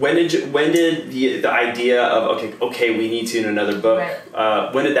 no. When did the idea of okay we need to do another book?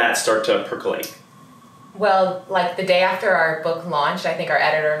 Right. When did that start to percolate? Well, like the day after our book launched, I think our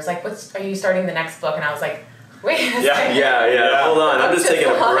editor was like, "Are you starting the next book?" And I was like, "Wait a second. Yeah. Hold on, I'm just taking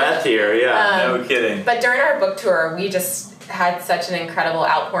a breath here. Yeah, no kidding." But during our book tour, we just had such an incredible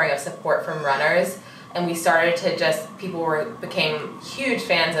outpouring of support from runners, and we started to people became huge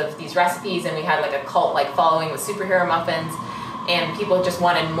fans of these recipes, and we had like a cult like following with superhero muffins, and people just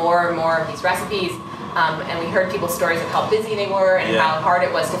wanted more and more of these recipes. And we heard people's stories of how busy they were and how hard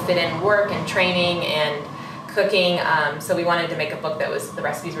it was to fit in work and training and cooking. So we wanted to make a book that the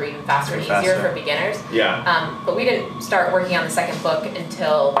recipes were even faster and easier for beginners. Yeah. But we didn't start working on the second book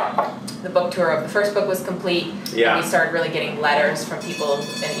until the book tour of the first book was complete. Yeah. And we started really getting letters from people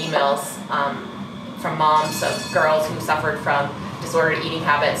and emails from moms of girls who suffered from disordered eating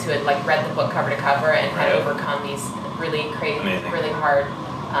habits who had like read the book cover to cover and had overcome these really crazy, really hard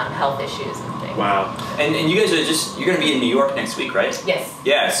health issues and things. Wow. And you guys you're going to be in New York next week, right? Yes.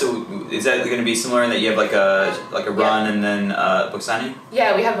 Yeah, so is that going to be similar in that you have like a run and then book signing?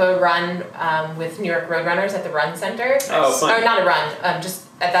 Yeah, we have a run with New York Roadrunners at the Run Center. Oh, fun. Or not a run, just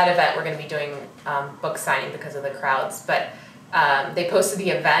at that event we're going to be doing book signing because of the crowds. But they posted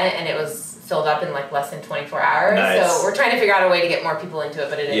the event and it was filled up in like less than 24 hours. Nice. So we're trying to figure out a way to get more people into it,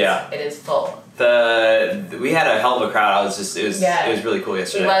 but it is full. We had a hell of a crowd. It was really cool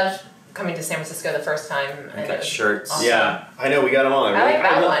yesterday. We loved coming to San Francisco the first time. And got shirts. Awesome. Yeah, I know, we got them on. I like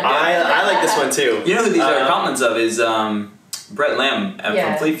that one. I like this one too. You know who these are compliments of is Brett Lamb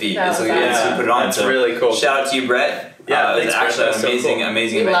from Fleet Feet. So he put it on. That's really cool. Shout out to you, Brett. Yeah, it was actually an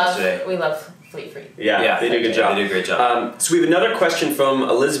amazing event yesterday. We love Fleet Feet. Yeah, they do a good job. They do a great job. So we have another question from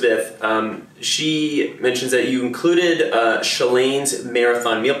Elizabeth. She mentions that you included Shalane's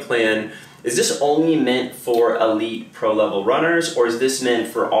marathon meal plan. Is this only meant for elite pro level runners, or is this meant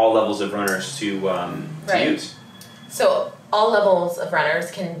for all levels of runners to use? So all levels of runners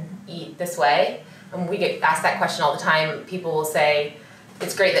can eat this way. And we get asked that question all the time. People will say,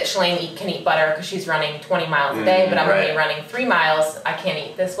 it's great that Shalane can eat butter because she's running 20 miles a day, but I'm only running 3 miles. I can't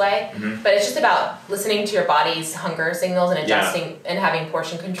eat this way. But it's just about listening to your body's hunger signals and adjusting and having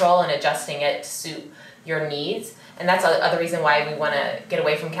portion control and adjusting it to suit your needs. And that's the other reason why we want to get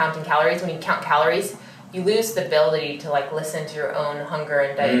away from counting calories. When you count calories, you lose the ability to like listen to your own hunger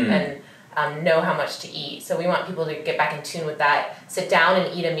and diet and know how much to eat. So we want people to get back in tune with that. Sit down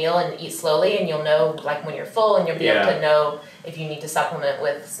and eat a meal and eat slowly, and you'll know like when you're full, and you'll be able to know if you need to supplement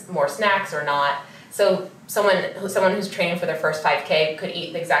with more snacks or not. So someone who's training for their first 5K could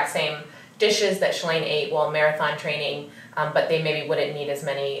eat the exact same dishes that Shalane ate while marathon training, but they maybe wouldn't need as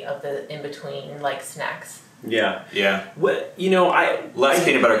many of the in-between like snacks. Yeah. Yeah. What less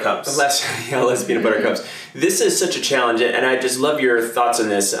peanut butter cups. Less peanut butter cups. This is such a challenge, and I just love your thoughts on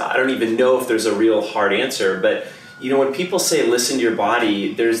this. I don't even know if there's a real hard answer, but when people say listen to your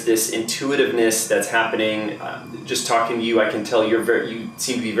body, there's this intuitiveness that's happening. Just talking to you, I can tell you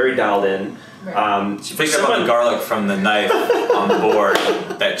seem to be very dialed in. Right. She picked up on the garlic from the knife on the board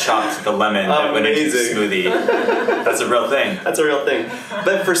that chopped the lemon that went into the smoothie. That's a real thing. That's a real thing.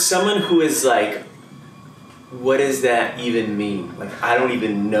 But for someone who is like, what does that even mean? Like, I don't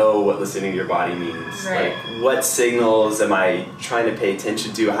even know what listening to your body means. Right. Like, what signals am I trying to pay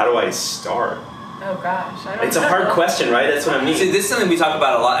attention to? How do I start? Oh gosh, I don't know. It's a hard question, right? That's what I mean. See, this is something we talk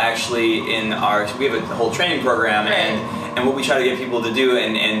about a lot actually we have a whole training program, and what we try to get people to do,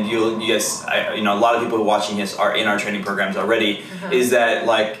 and you guys, a lot of people watching this are in our training programs already, is that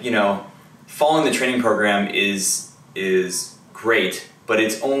following the training program is great, but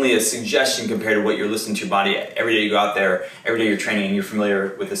it's only a suggestion compared to what you're listening to your body every day you go out there, every day you're training, and you're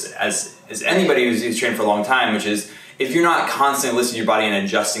familiar with this as anybody who's trained for a long time, which is, if you're not constantly listening to your body and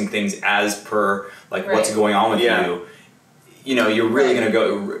adjusting things as per what's going on with you, you're really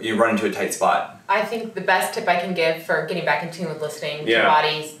you run into a tight spot. I think the best tip I can give for getting back in tune with listening to your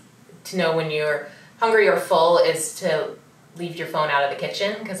body, to know when you're hungry or full, is to leave your phone out of the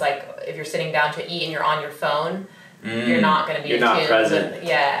kitchen, because if you're sitting down to eat and you're on your phone, you're not going to be in tune. Present.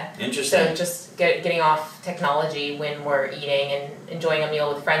 Interesting. So just getting off technology when we're eating and enjoying a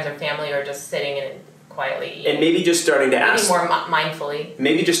meal with friends or family, or just sitting and quietly eating. And maybe just starting to ask more mindfully.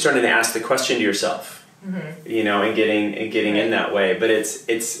 Maybe just starting to ask the question to yourself, and getting in that way. But it's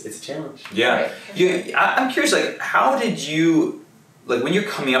a challenge. Yeah. Right. I'm curious, how did you, when you're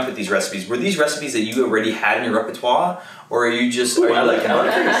coming up with these recipes, were these recipes that you already had in your repertoire, or are you just? I like how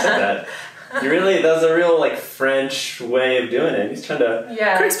you said that. That's a real French way of doing it. He's trying to.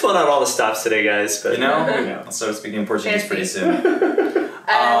 Yeah. Craig's pulling out all the stops today, guys. But I'll start speaking Portuguese pretty soon.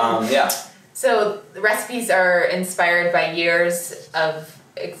 Yeah. So the recipes are inspired by years of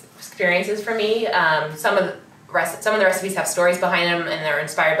experiences for me. Some of the recipes have stories behind them, and they're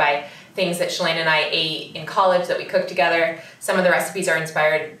inspired by things that Shalane and I ate in college that we cooked together. Some of the recipes are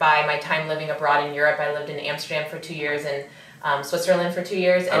inspired by my time living abroad in Europe. I lived in Amsterdam for 2 years and Switzerland for 2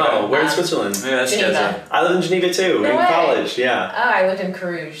 years. And, where in Switzerland? Yeah, that's Geneva. I lived in Geneva too, in college, yeah. Oh, I lived in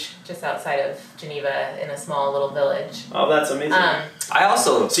Carouge, just outside of Geneva, in a small little village. Oh, that's amazing. I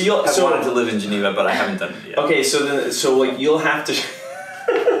also wanted to live in Geneva, but I haven't done it yet. Okay, so you'll have to...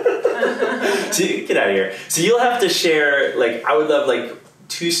 Get out of here. So you'll have to share, I would love,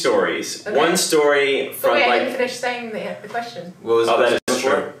 2 stories. Okay. One story from, I didn't finish saying the question. What was that is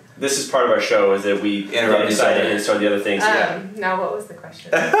true. This is part of our show, is that we interrupt each other and start the other things. Now, what was the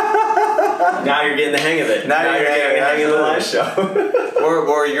question? Now you're getting the hang of it. Now you're getting the hang of the live show. Or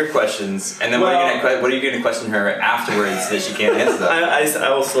what are your questions? And then what are you going to question her afterwards that she can't answer them? I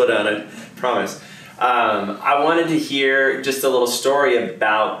will slow down, I promise. I wanted to hear just a little story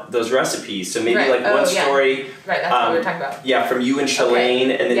about those recipes. So maybe one story. Right, that's what we were talking about. Yeah, from you and Shalane,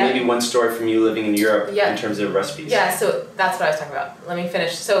 and then maybe one story from you living in Europe in terms of recipes. Yeah, so that's what I was talking about. Let me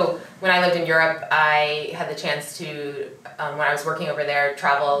finish. So when I lived in Europe, I had the chance to, when I was working over there,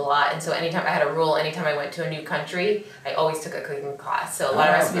 travel a lot. And so anytime I went to a new country, I always took a cooking class. So a lot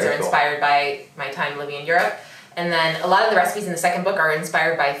of recipes are inspired by my time living in Europe. And then a lot of the recipes in the second book are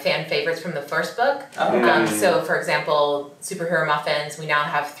inspired by fan favorites from the first book. So, for example, superhero muffins. We now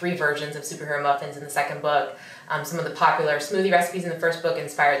have 3 versions of superhero muffins in the second book. Some of the popular smoothie recipes in the first book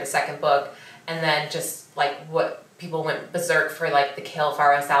inspired the second book. And then just what people went berserk for, the kale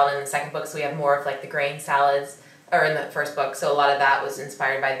farro salad in the second book. So we have more of the grain salads, or in the first book. So a lot of that was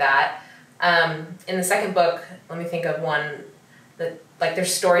inspired by that. In the second book, let me think of one that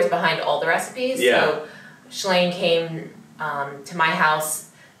there's stories behind all the recipes. Yeah. So Shalane came to my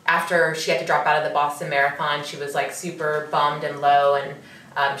house after she had to drop out of the Boston Marathon. She was super bummed and low,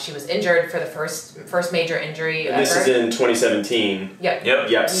 and she was injured for the first major injury ever. This is in 2017.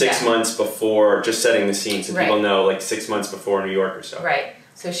 Yep. 6 months before, just setting the scene so people know, 6 months before New York or so. Right.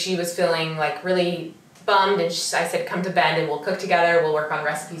 So she was feeling really bummed, and I said, come to Bend and we'll cook together. We'll work on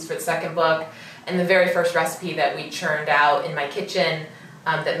recipes for the second book. And the very first recipe that we churned out in my kitchen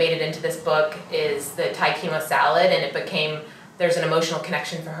that made it into this book is the Thai quinoa salad, and there's an emotional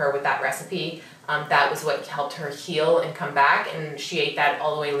connection for her with that recipe. That was what helped her heal and come back, and she ate that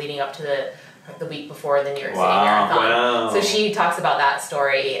all the way leading up to the week before the New York City Marathon. Wow. So she talks about that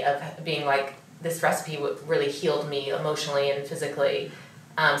story of being this recipe really healed me emotionally and physically.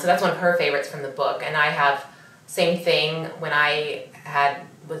 So that's one of her favorites from the book. And I have same thing when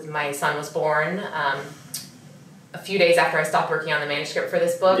my son was born. A few days after I stopped working on the manuscript for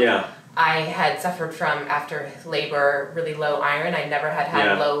this book, I had suffered from, after labor, really low iron. I never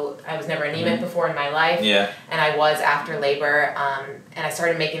had low, I was never anemic before in my life. Yeah. And I was after labor. And I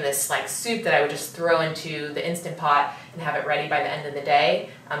started making this like soup that I would just throw into the Instant Pot and have it ready by the end of the day.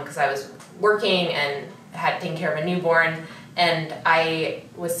 Because I was working and had taken care of a newborn. And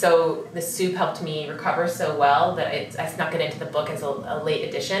the soup helped me recover so well that I snuck it into the book as a late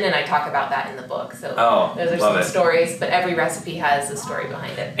addition, and I talk about that in the book. So those are some stories, but every recipe has a story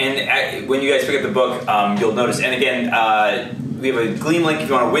behind it. And when you guys pick up the book, you'll notice, and again, we have a Gleam link if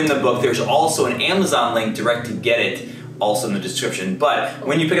you want to win the book. There's also an Amazon link direct to get it, also in the description. But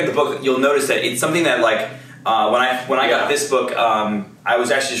when you pick up the book, you'll notice that it's something that, like, when I got this book, I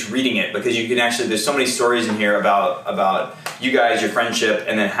was actually just reading it, because you can actually, there's so many stories in here about you guys, your friendship,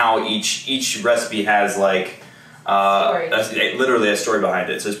 and then how each recipe has like literally a story behind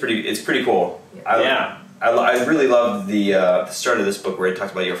it. So it's pretty cool. Yeah. I really love the start of this book where it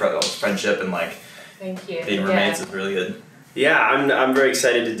talks about your friendship and like being roommates. It's really good. Yeah, I'm very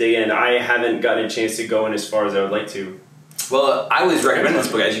excited to dig in. I haven't gotten a chance to go in as far as I would like to. Well, I was recommending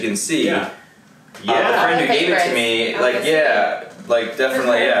this book, as you can see. Yeah. The friend who gave it to me, like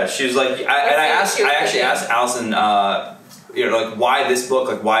definitely, she was like, I actually asked Allison, like, why this book?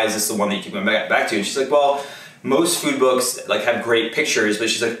 Like, why is this the one that you keep going back to? And she's like, well, most food books like have great pictures, but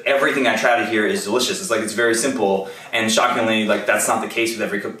she's like, everything I try to hear is delicious. It's like, it's very simple, and shockingly, like, that's not the case with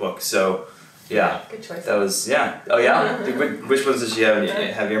every cookbook. So, yeah. Good choice. That was, Oh, yeah? Which ones did she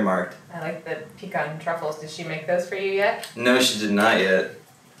have earmarked? I like the pecan truffles. Did she make those for you yet? No, she did not yet.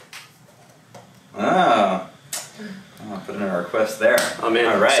 Oh. I'll put in a request there. Oh man!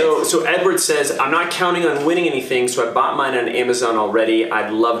 All right. So Edward says, I'm not counting on winning anything, so I bought mine on Amazon already.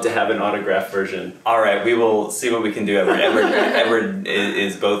 I'd love to have an autographed version. All right, we will see what we can do. Edward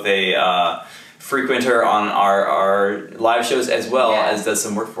is both a frequenter on our live shows as well as does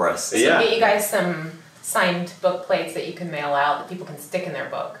some work for us. So get you guys some signed book plates that you can mail out that people can stick in their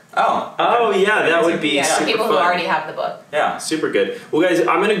book. Oh yeah, that would be super people fun. Who already have the book. Yeah, super good. Well, guys,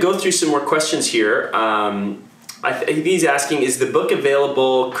 I'm going to go through some more questions here. He's asking, is the book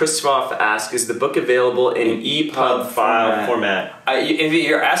available? Christoph asks, is the book available in EPUB file format? If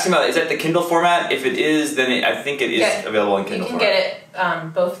you're asking about, is that the Kindle format? If it is, then I think it is available in Kindle format. You can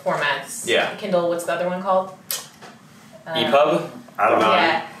get it both formats. Yeah. Kindle, what's the other one called? EPUB? I don't know.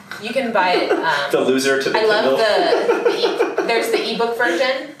 Yeah. You can buy it. The loser to the Kindle. I love there's the ebook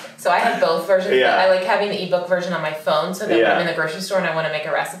version. So I have both versions. Yeah. I like having the ebook version on my phone, so that when I'm in the grocery store and I want to make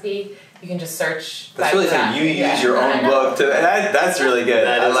a recipe, you can just search. That's really funny. You use your own book to. That's really good.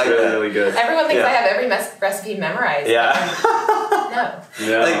 I like that. Really good. Everyone thinks I have every recipe memorized. Yeah.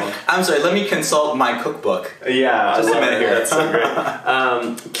 No. Like, I'm sorry. Let me consult my cookbook. Yeah. Just a minute here. That's so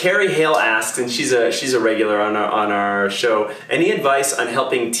great. Carrie Hale asks, and she's a regular on our show. Any advice on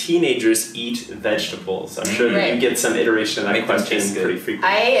helping teenagers eat vegetables? I'm sure you get some iteration of that question pretty frequently.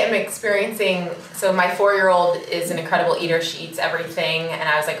 I am experiencing. So my 4-year-old is an incredible eater. She eats everything, and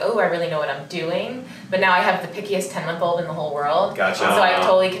I was like, oh, I really know what I'm doing. But now I have the pickiest 10-month-old in the whole world. Gotcha. So I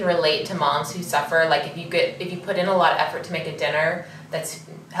totally can relate to moms who suffer. Like if you put in a lot of effort to make a dinner that's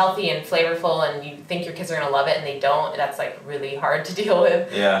healthy and flavorful, and you think your kids are gonna love it and they don't, that's like really hard to deal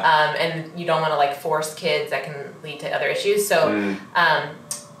with. Yeah. And you don't want to like force kids. That can lead to other issues. So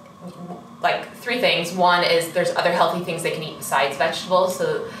like 3 things. One is there's other healthy things they can eat besides vegetables.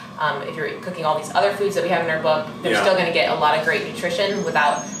 So if you're cooking all these other foods that we have in our book, they're still going to get a lot of great nutrition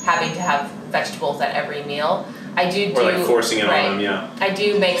without having to have vegetables at every meal. I do like forcing it on them, I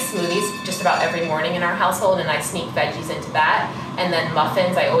do make smoothies just about every morning in our household, and I sneak veggies into that. And then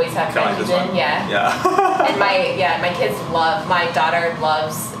muffins, I always have veggies in. Yeah. And my kids my daughter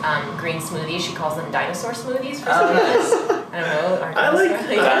loves green smoothies. She calls them dinosaur smoothies for some reason. I don't know. I like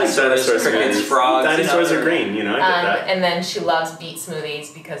dinosaurs. Crickets, frogs. Dinosaurs are green, I get that. And then she loves beet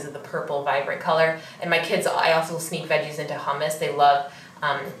smoothies because of the purple, vibrant color. And my kids, I also sneak veggies into hummus. They love,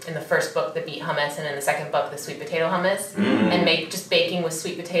 in the first book, the beet hummus, and in the second book, the sweet potato hummus. And just baking with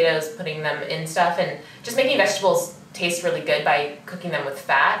sweet potatoes, putting them in stuff, and just making vegetables taste really good by cooking them with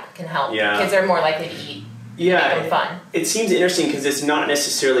fat can help. Kids are more likely to eat. Make them fun. It seems interesting because it's not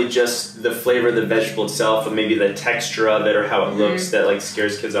necessarily just the flavor of the vegetable itself, but maybe the texture of it or how it looks that like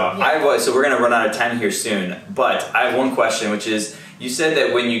scares kids off. So we're gonna run out of time here soon, but I have one question, which is, you said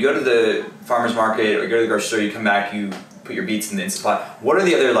that when you go to the farmer's market or you go to the grocery store, you come back, you put your beets in the Instant Pot. What are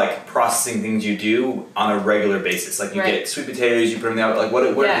the other like processing things you do on a regular basis? Like you get sweet potatoes, you put them in the oven. Like what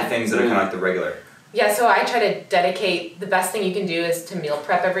are the things that are kind of like the regular? Yeah, so I try to dedicate, the best thing you can do is to meal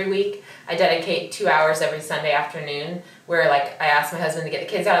prep every week. I dedicate 2 hours every Sunday afternoon where like I ask my husband to get the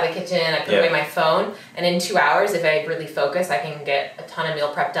kids out of the kitchen, I put away my phone, and in 2 hours, if I really focus, I can get a ton of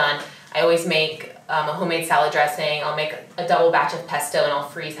meal prep done. I always make a homemade salad dressing. I'll make a double batch of pesto and I'll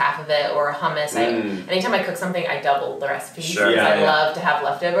freeze half of it, or a hummus. Anytime I cook something, I double the recipe. Sure. Because I love to have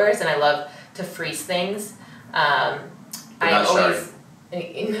leftovers and I love to freeze things. I always,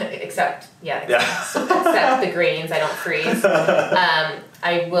 except the greens, I don't freeze.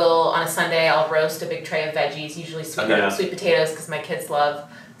 I will, on a Sunday, I'll roast a big tray of veggies, usually sweet potatoes, because my kids love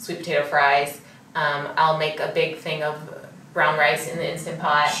sweet potato fries. I'll make a big thing of brown rice in the Instant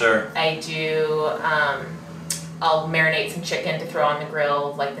Pot. Sure. I do, I'll marinate some chicken to throw on the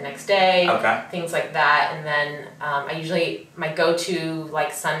grill like the next day. Okay. Things like that. And then I usually, my go-to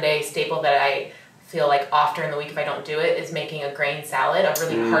like Sunday staple that I feel like often in the week if I don't do it is making a grain salad, a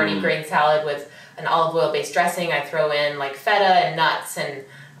really hearty grain salad with an olive oil based dressing. I throw in like feta and nuts and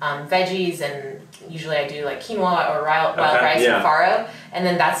veggies, and usually I do like quinoa or wild rice and farro. And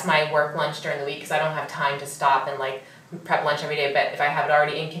then that's my work lunch during the week because I don't have time to stop and like prep lunch every day. But if I have it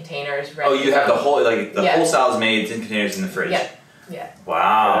already in containers ready. Oh, you have the whole whole salad's made, it's in containers in the fridge. Yeah.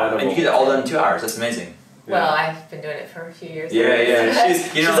 Wow. And you get it all done in 2 hours. That's amazing. Well, I've been doing it for a few years. Yeah.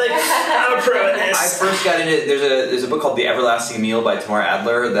 She's like, I'm a pro at this. I first got into it. There's a book called The Everlasting Meal by Tamar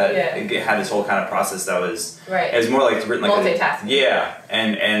Adler that it had this whole kind of process that was it was more like written like multitasking.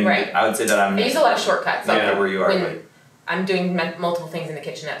 And I would say that I use a lot of shortcuts. Where you are. When I'm doing multiple things in the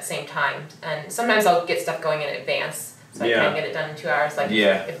kitchen at the same time, and sometimes I'll get stuff going in advance. So I can get it done in 2 hours. Like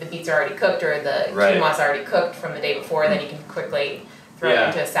if the beets are already cooked or the quinoa's already cooked from the day before, then you can quickly throw it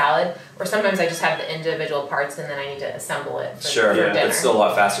into a salad. Or sometimes I just have the individual parts and then I need to assemble it for dinner. It's still a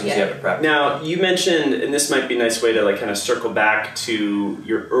lot faster because you have to prep. Now, you mentioned, and this might be a nice way to like kind of circle back to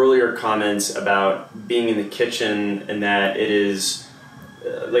your earlier comments about being in the kitchen and that it is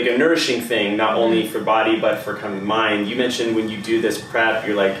like a nourishing thing, not only for body but for kind of mind. You mentioned when you do this prep,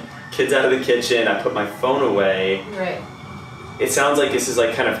 you're like, kids out of the kitchen, I put my phone away. Right. It sounds like this is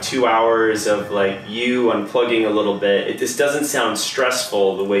like kind of 2 hours of like you unplugging a little bit. This doesn't sound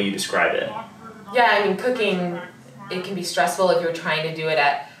stressful the way you describe it. Yeah, I mean, cooking, it can be stressful if you're trying to do it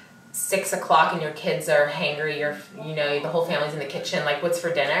at 6 o'clock and your kids are hangry, or the whole family's in the kitchen, like what's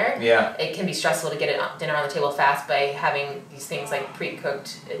for dinner? Yeah. It can be stressful to get dinner on the table fast by having these things like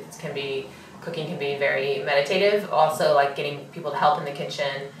pre-cooked. Cooking can be very meditative. Also, like getting people to help in the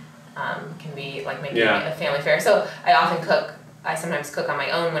kitchen can be like making a family affair. So I sometimes cook on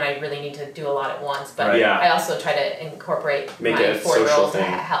my own when I really need to do a lot at once, but I also try to incorporate my 4-year-old to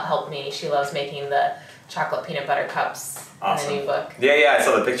help me. She loves making the chocolate peanut butter cups in the new book. Yeah, I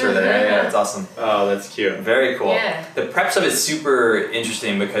saw the picture there. Yeah, that's awesome. Oh, that's cute. Very cool. Yeah. The prep stuff is super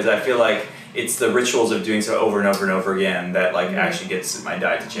interesting because I feel like it's the rituals of doing so over and over and over again that like actually gets my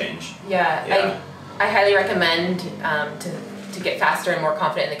diet to change. Yeah. I highly recommend to get faster and more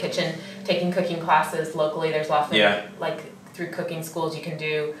confident in the kitchen, taking cooking classes locally. There's lots of like through cooking schools you can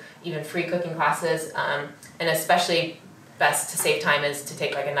do even free cooking classes, and especially best to save time is to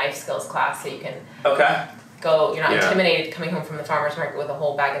take like a knife skills class so you can go, you're not intimidated coming home from the farmer's market with a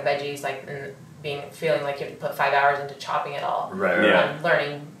whole bag of veggies and feeling like you have to put 5 hours into chopping it all.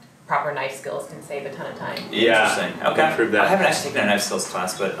 Learning proper knife skills can save a ton of time. Interesting. Okay. Prove that. I haven't actually taken a knife skills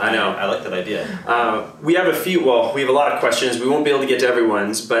class, but I know I like that idea. We have a lot of questions. We won't be able to get to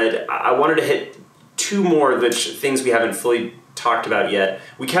everyone's, but I wanted to hit 2 more of the things we haven't fully talked about yet.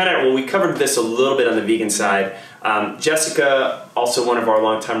 We covered this a little bit on the vegan side. Jessica, also one of our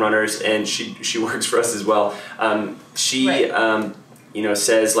longtime runners, and she works for us as well.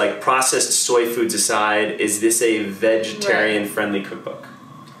 Says like, processed soy foods aside, is this a vegetarian friendly cookbook?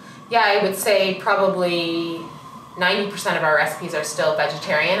 Yeah, I would say probably 90% of our recipes are still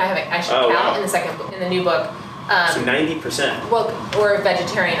vegetarian. I should count in the new book. So 90%. Well, or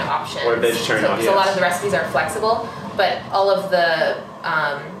vegetarian options. Options. So a lot of the recipes are flexible, but all of the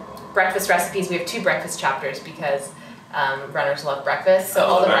breakfast recipes, we have 2 breakfast chapters because runners love breakfast. So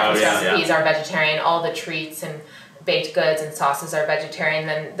all the breakfast recipes are vegetarian. All the treats and baked goods and sauces are vegetarian.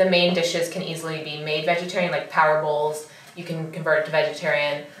 Then the main dishes can easily be made vegetarian, like power bowls. You can convert it to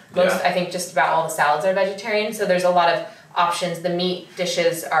vegetarian. I think just about all the salads are vegetarian. So there's a lot of options. The meat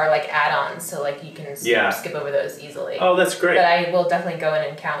dishes are like add-ons, so like you can skip over those easily. Oh, that's great. But I will definitely go in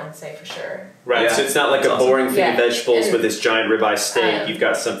and count and say for sure. Right, so it's not like a boring thing of vegetables with this giant ribeye steak. You've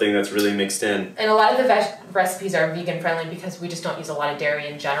got something that's really mixed in. And a lot of the recipes are vegan friendly because we just don't use a lot of dairy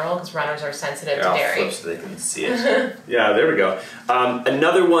in general because runners are sensitive to dairy. Flip so they can see it. Yeah, there we go.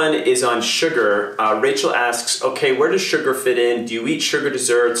 Another one is on sugar. Rachel asks, okay, where does sugar fit in? Do you eat sugar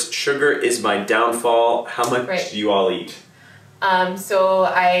desserts? Sugar is my downfall. How much do you all eat? So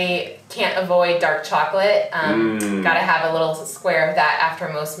I can't avoid dark chocolate. Gotta have a little square of that after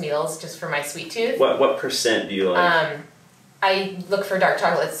most meals just for my sweet tooth. What percent do you like? I look for dark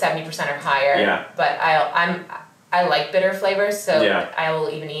chocolate that's 70% or higher. Yeah. But I like bitter flavors, so Yeah. I will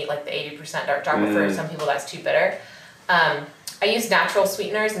even eat like the 80% dark chocolate. For some people, that's too bitter. I use natural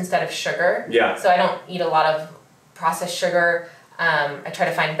sweeteners instead of sugar. Yeah. So I don't eat a lot of processed sugar. I try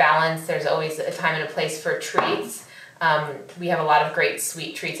to find balance. There's always a time and a place for treats. We have a lot of great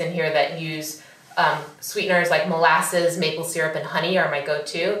sweet treats in here that use sweeteners like molasses, maple syrup, and honey are my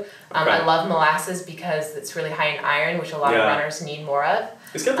go-to. I love molasses because it's really high in iron, which a lot of runners need more of.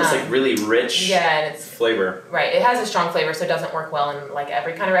 It's got this like really rich and it's flavor. Right. It has a strong flavor, so it doesn't work well in like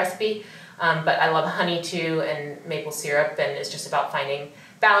every kind of recipe. But I love honey too and maple syrup, and it's just about finding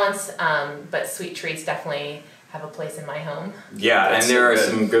balance. But sweet treats definitely have a place in my home. Yeah, That's and there so are good.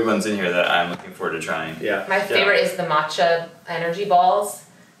 some good ones in here that I'm looking forward to trying. Yeah. My favorite is the matcha energy balls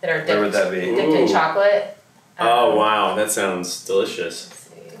that are Where would that be? dipped in chocolate. Oh wow, that sounds delicious. Let's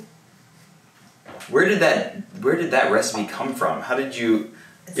see. Where did that recipe come from? How did you?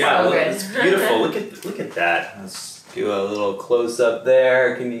 It's Yeah, so look, good. it's beautiful. Look at that. Let's do a little close up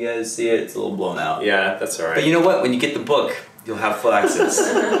there. Can you guys see it? It's a little blown out. Yeah, that's all right. But you know what? When you get the book, you'll have full access.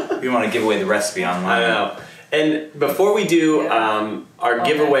 We don't want to give away the recipe online. I know. And before we do our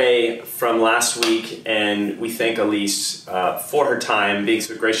giveaway from last week, and we thank Elyse for her time being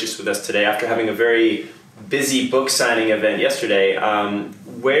so gracious with us today after having a very busy book signing event yesterday,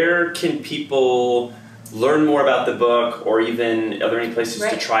 where can people learn more about the book, or even are there any places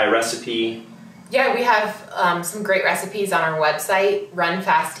to try a recipe? Yeah, we have some great recipes on our website,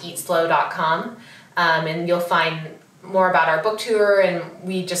 runfasteatslow.com, and you'll find more about our book tour, and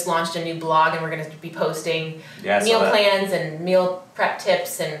we just launched a new blog, and we're going to be posting meal plans and meal prep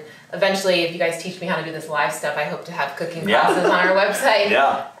tips, and eventually, if you guys teach me how to do this live stuff, I hope to have cooking classes on our website.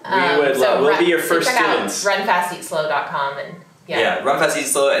 Yeah. We would love, we'll be your first students. Check out runfasteatslow.com, and Run Fast Eat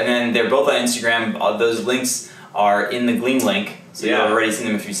Slow, and then they're both on Instagram. All those links are in the Gleam link, so you've already seen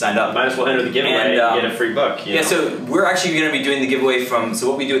them if you signed up. Might as well enter the giveaway and get a free book. You know? So we're actually going to be doing the giveaway from. So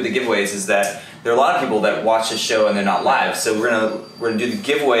what we do with the giveaways is that there are a lot of people that watch the show and they're not live. So we're gonna do the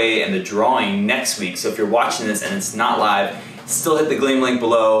giveaway and the drawing next week. So if you're watching this and it's not live, still hit the Gleam link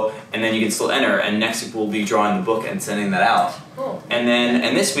below, and then you can still enter. And next week we'll be drawing the book and sending that out. Cool. And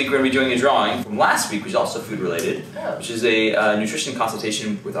this week we're going to be doing a drawing from last week, which is also food related, which is a nutrition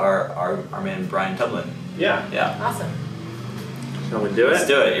consultation with our man Brian Tublin. Yeah. Awesome. Shall we do it? Let's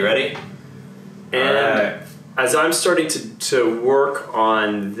do it. You ready? And as I'm starting to work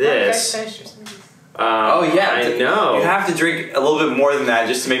on this. I know. You have to drink a little bit more than that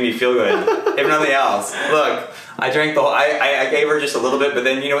just to make me feel good, if nothing else. Look, I drank the whole. I gave her just a little bit, but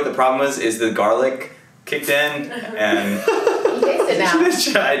then you know what the problem was? Is the garlic kicked in and. You taste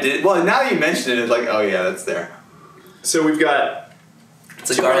it now. I did. Well, now that you mentioned it, it's like, oh yeah, that's there. So we've got. It's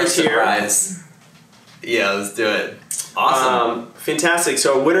a garlic surprise. Yeah, let's do it. Awesome. Fantastic.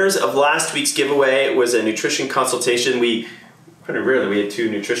 So winners of last week's giveaway was a nutrition consultation. We pretty rarely we had two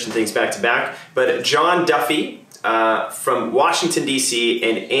nutrition things back to back, but John Duffy from Washington D.C.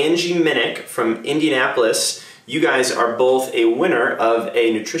 and Angie Minnick from Indianapolis. You guys are both a winner of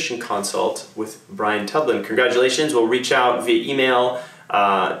a nutrition consult with Brian Tublin. Congratulations. We'll reach out via email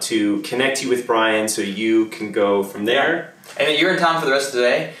to connect you with Brian so you can go from there. And you're in town for the rest of the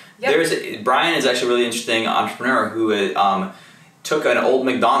day? Yep. Brian is actually a really interesting entrepreneur who took an old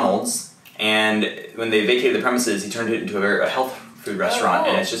McDonald's, and when they vacated the premises, he turned it into a health food restaurant,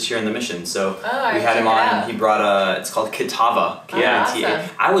 and it's just here in the Mission. So we had him on, and he brought it's called Kitava. Awesome.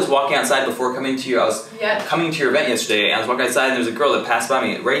 I was walking outside before coming to you. I was coming to your event yesterday, and I was walking outside, and there was a girl that passed by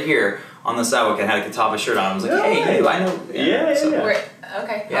me right here on the sidewalk and had a Kitava shirt on. I was like, hey, I know.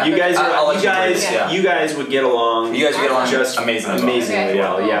 Okay. Yeah. You guys would get along. You guys would get along just amazingly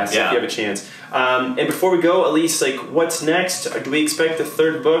well. Yeah. So if you have a chance. And before we go, Elyse, like, what's next? Do we expect the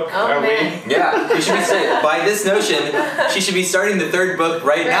third book? Man. Yeah. You should be saying, by this notion, she should be starting the third book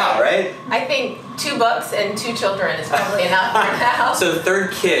right now, right? I think 2 books and 2 children is probably enough for now. So the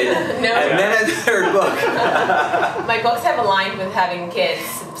third kid, and then a third book. My books have aligned with having kids,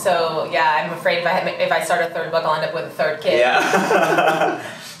 so yeah, I'm afraid if I start a third book, I'll end up with a third kid. Yeah.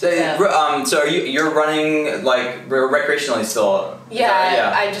 So you're running like recreationally still?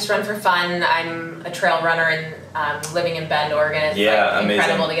 Yeah, I just run for fun. I'm a trail runner and living in Bend, Oregon. It's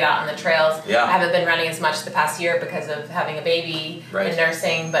incredible to get out on the trails. Yeah. I haven't been running as much the past year because of having a baby and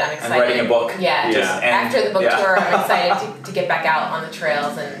nursing, but I'm excited. And writing a book. After the book tour, I'm excited to get back out on the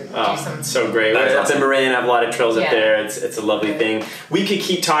trails and do some. So great. It's in Marin. I have a lot of trails up there. It's a lovely thing. We could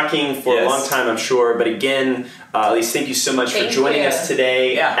keep talking for a long time, I'm sure, but again, Elyse, thank you so much for joining us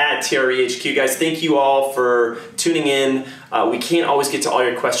today at TRE HQ. Guys, thank you all for tuning in. We can't always get to all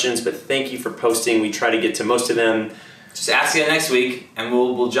your questions, but thank you for posting. We try to get to most of them. just ask again next week, and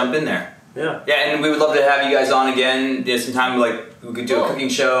we'll jump in there. Yeah. Yeah, and we would love to have you guys on again. Sometime we could do a cooking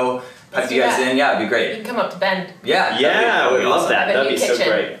show. Have you guys in? Yeah, it'd be great. You can come up to Bend. Yeah. Yeah, I would love that. That'd be so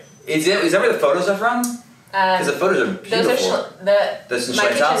great. Is that where the photos are from? Because the photos are beautiful. My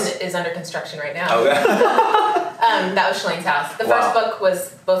kitchen is under construction right now. Okay. That was Shalane's house. The first book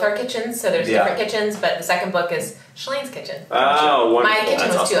was both our kitchens, so there's different kitchens, but the second book is Shalane's kitchen. Oh, wonderful. My kitchen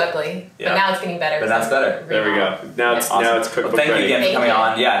was too ugly, but now it's getting better. But now it's better. There we go. Now it's cookbook ready. Thank you again for coming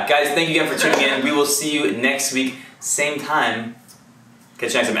on. Yeah, guys, thank you again for tuning in. We will see you next week, same time.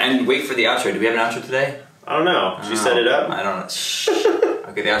 Catch you next time. And wait for the outro. Do we have an outro today? I don't know. Did you set it up? I don't know. Shh.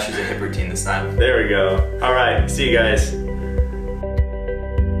 Okay, the outro's a hip routine this time. There we go. All right. See you guys.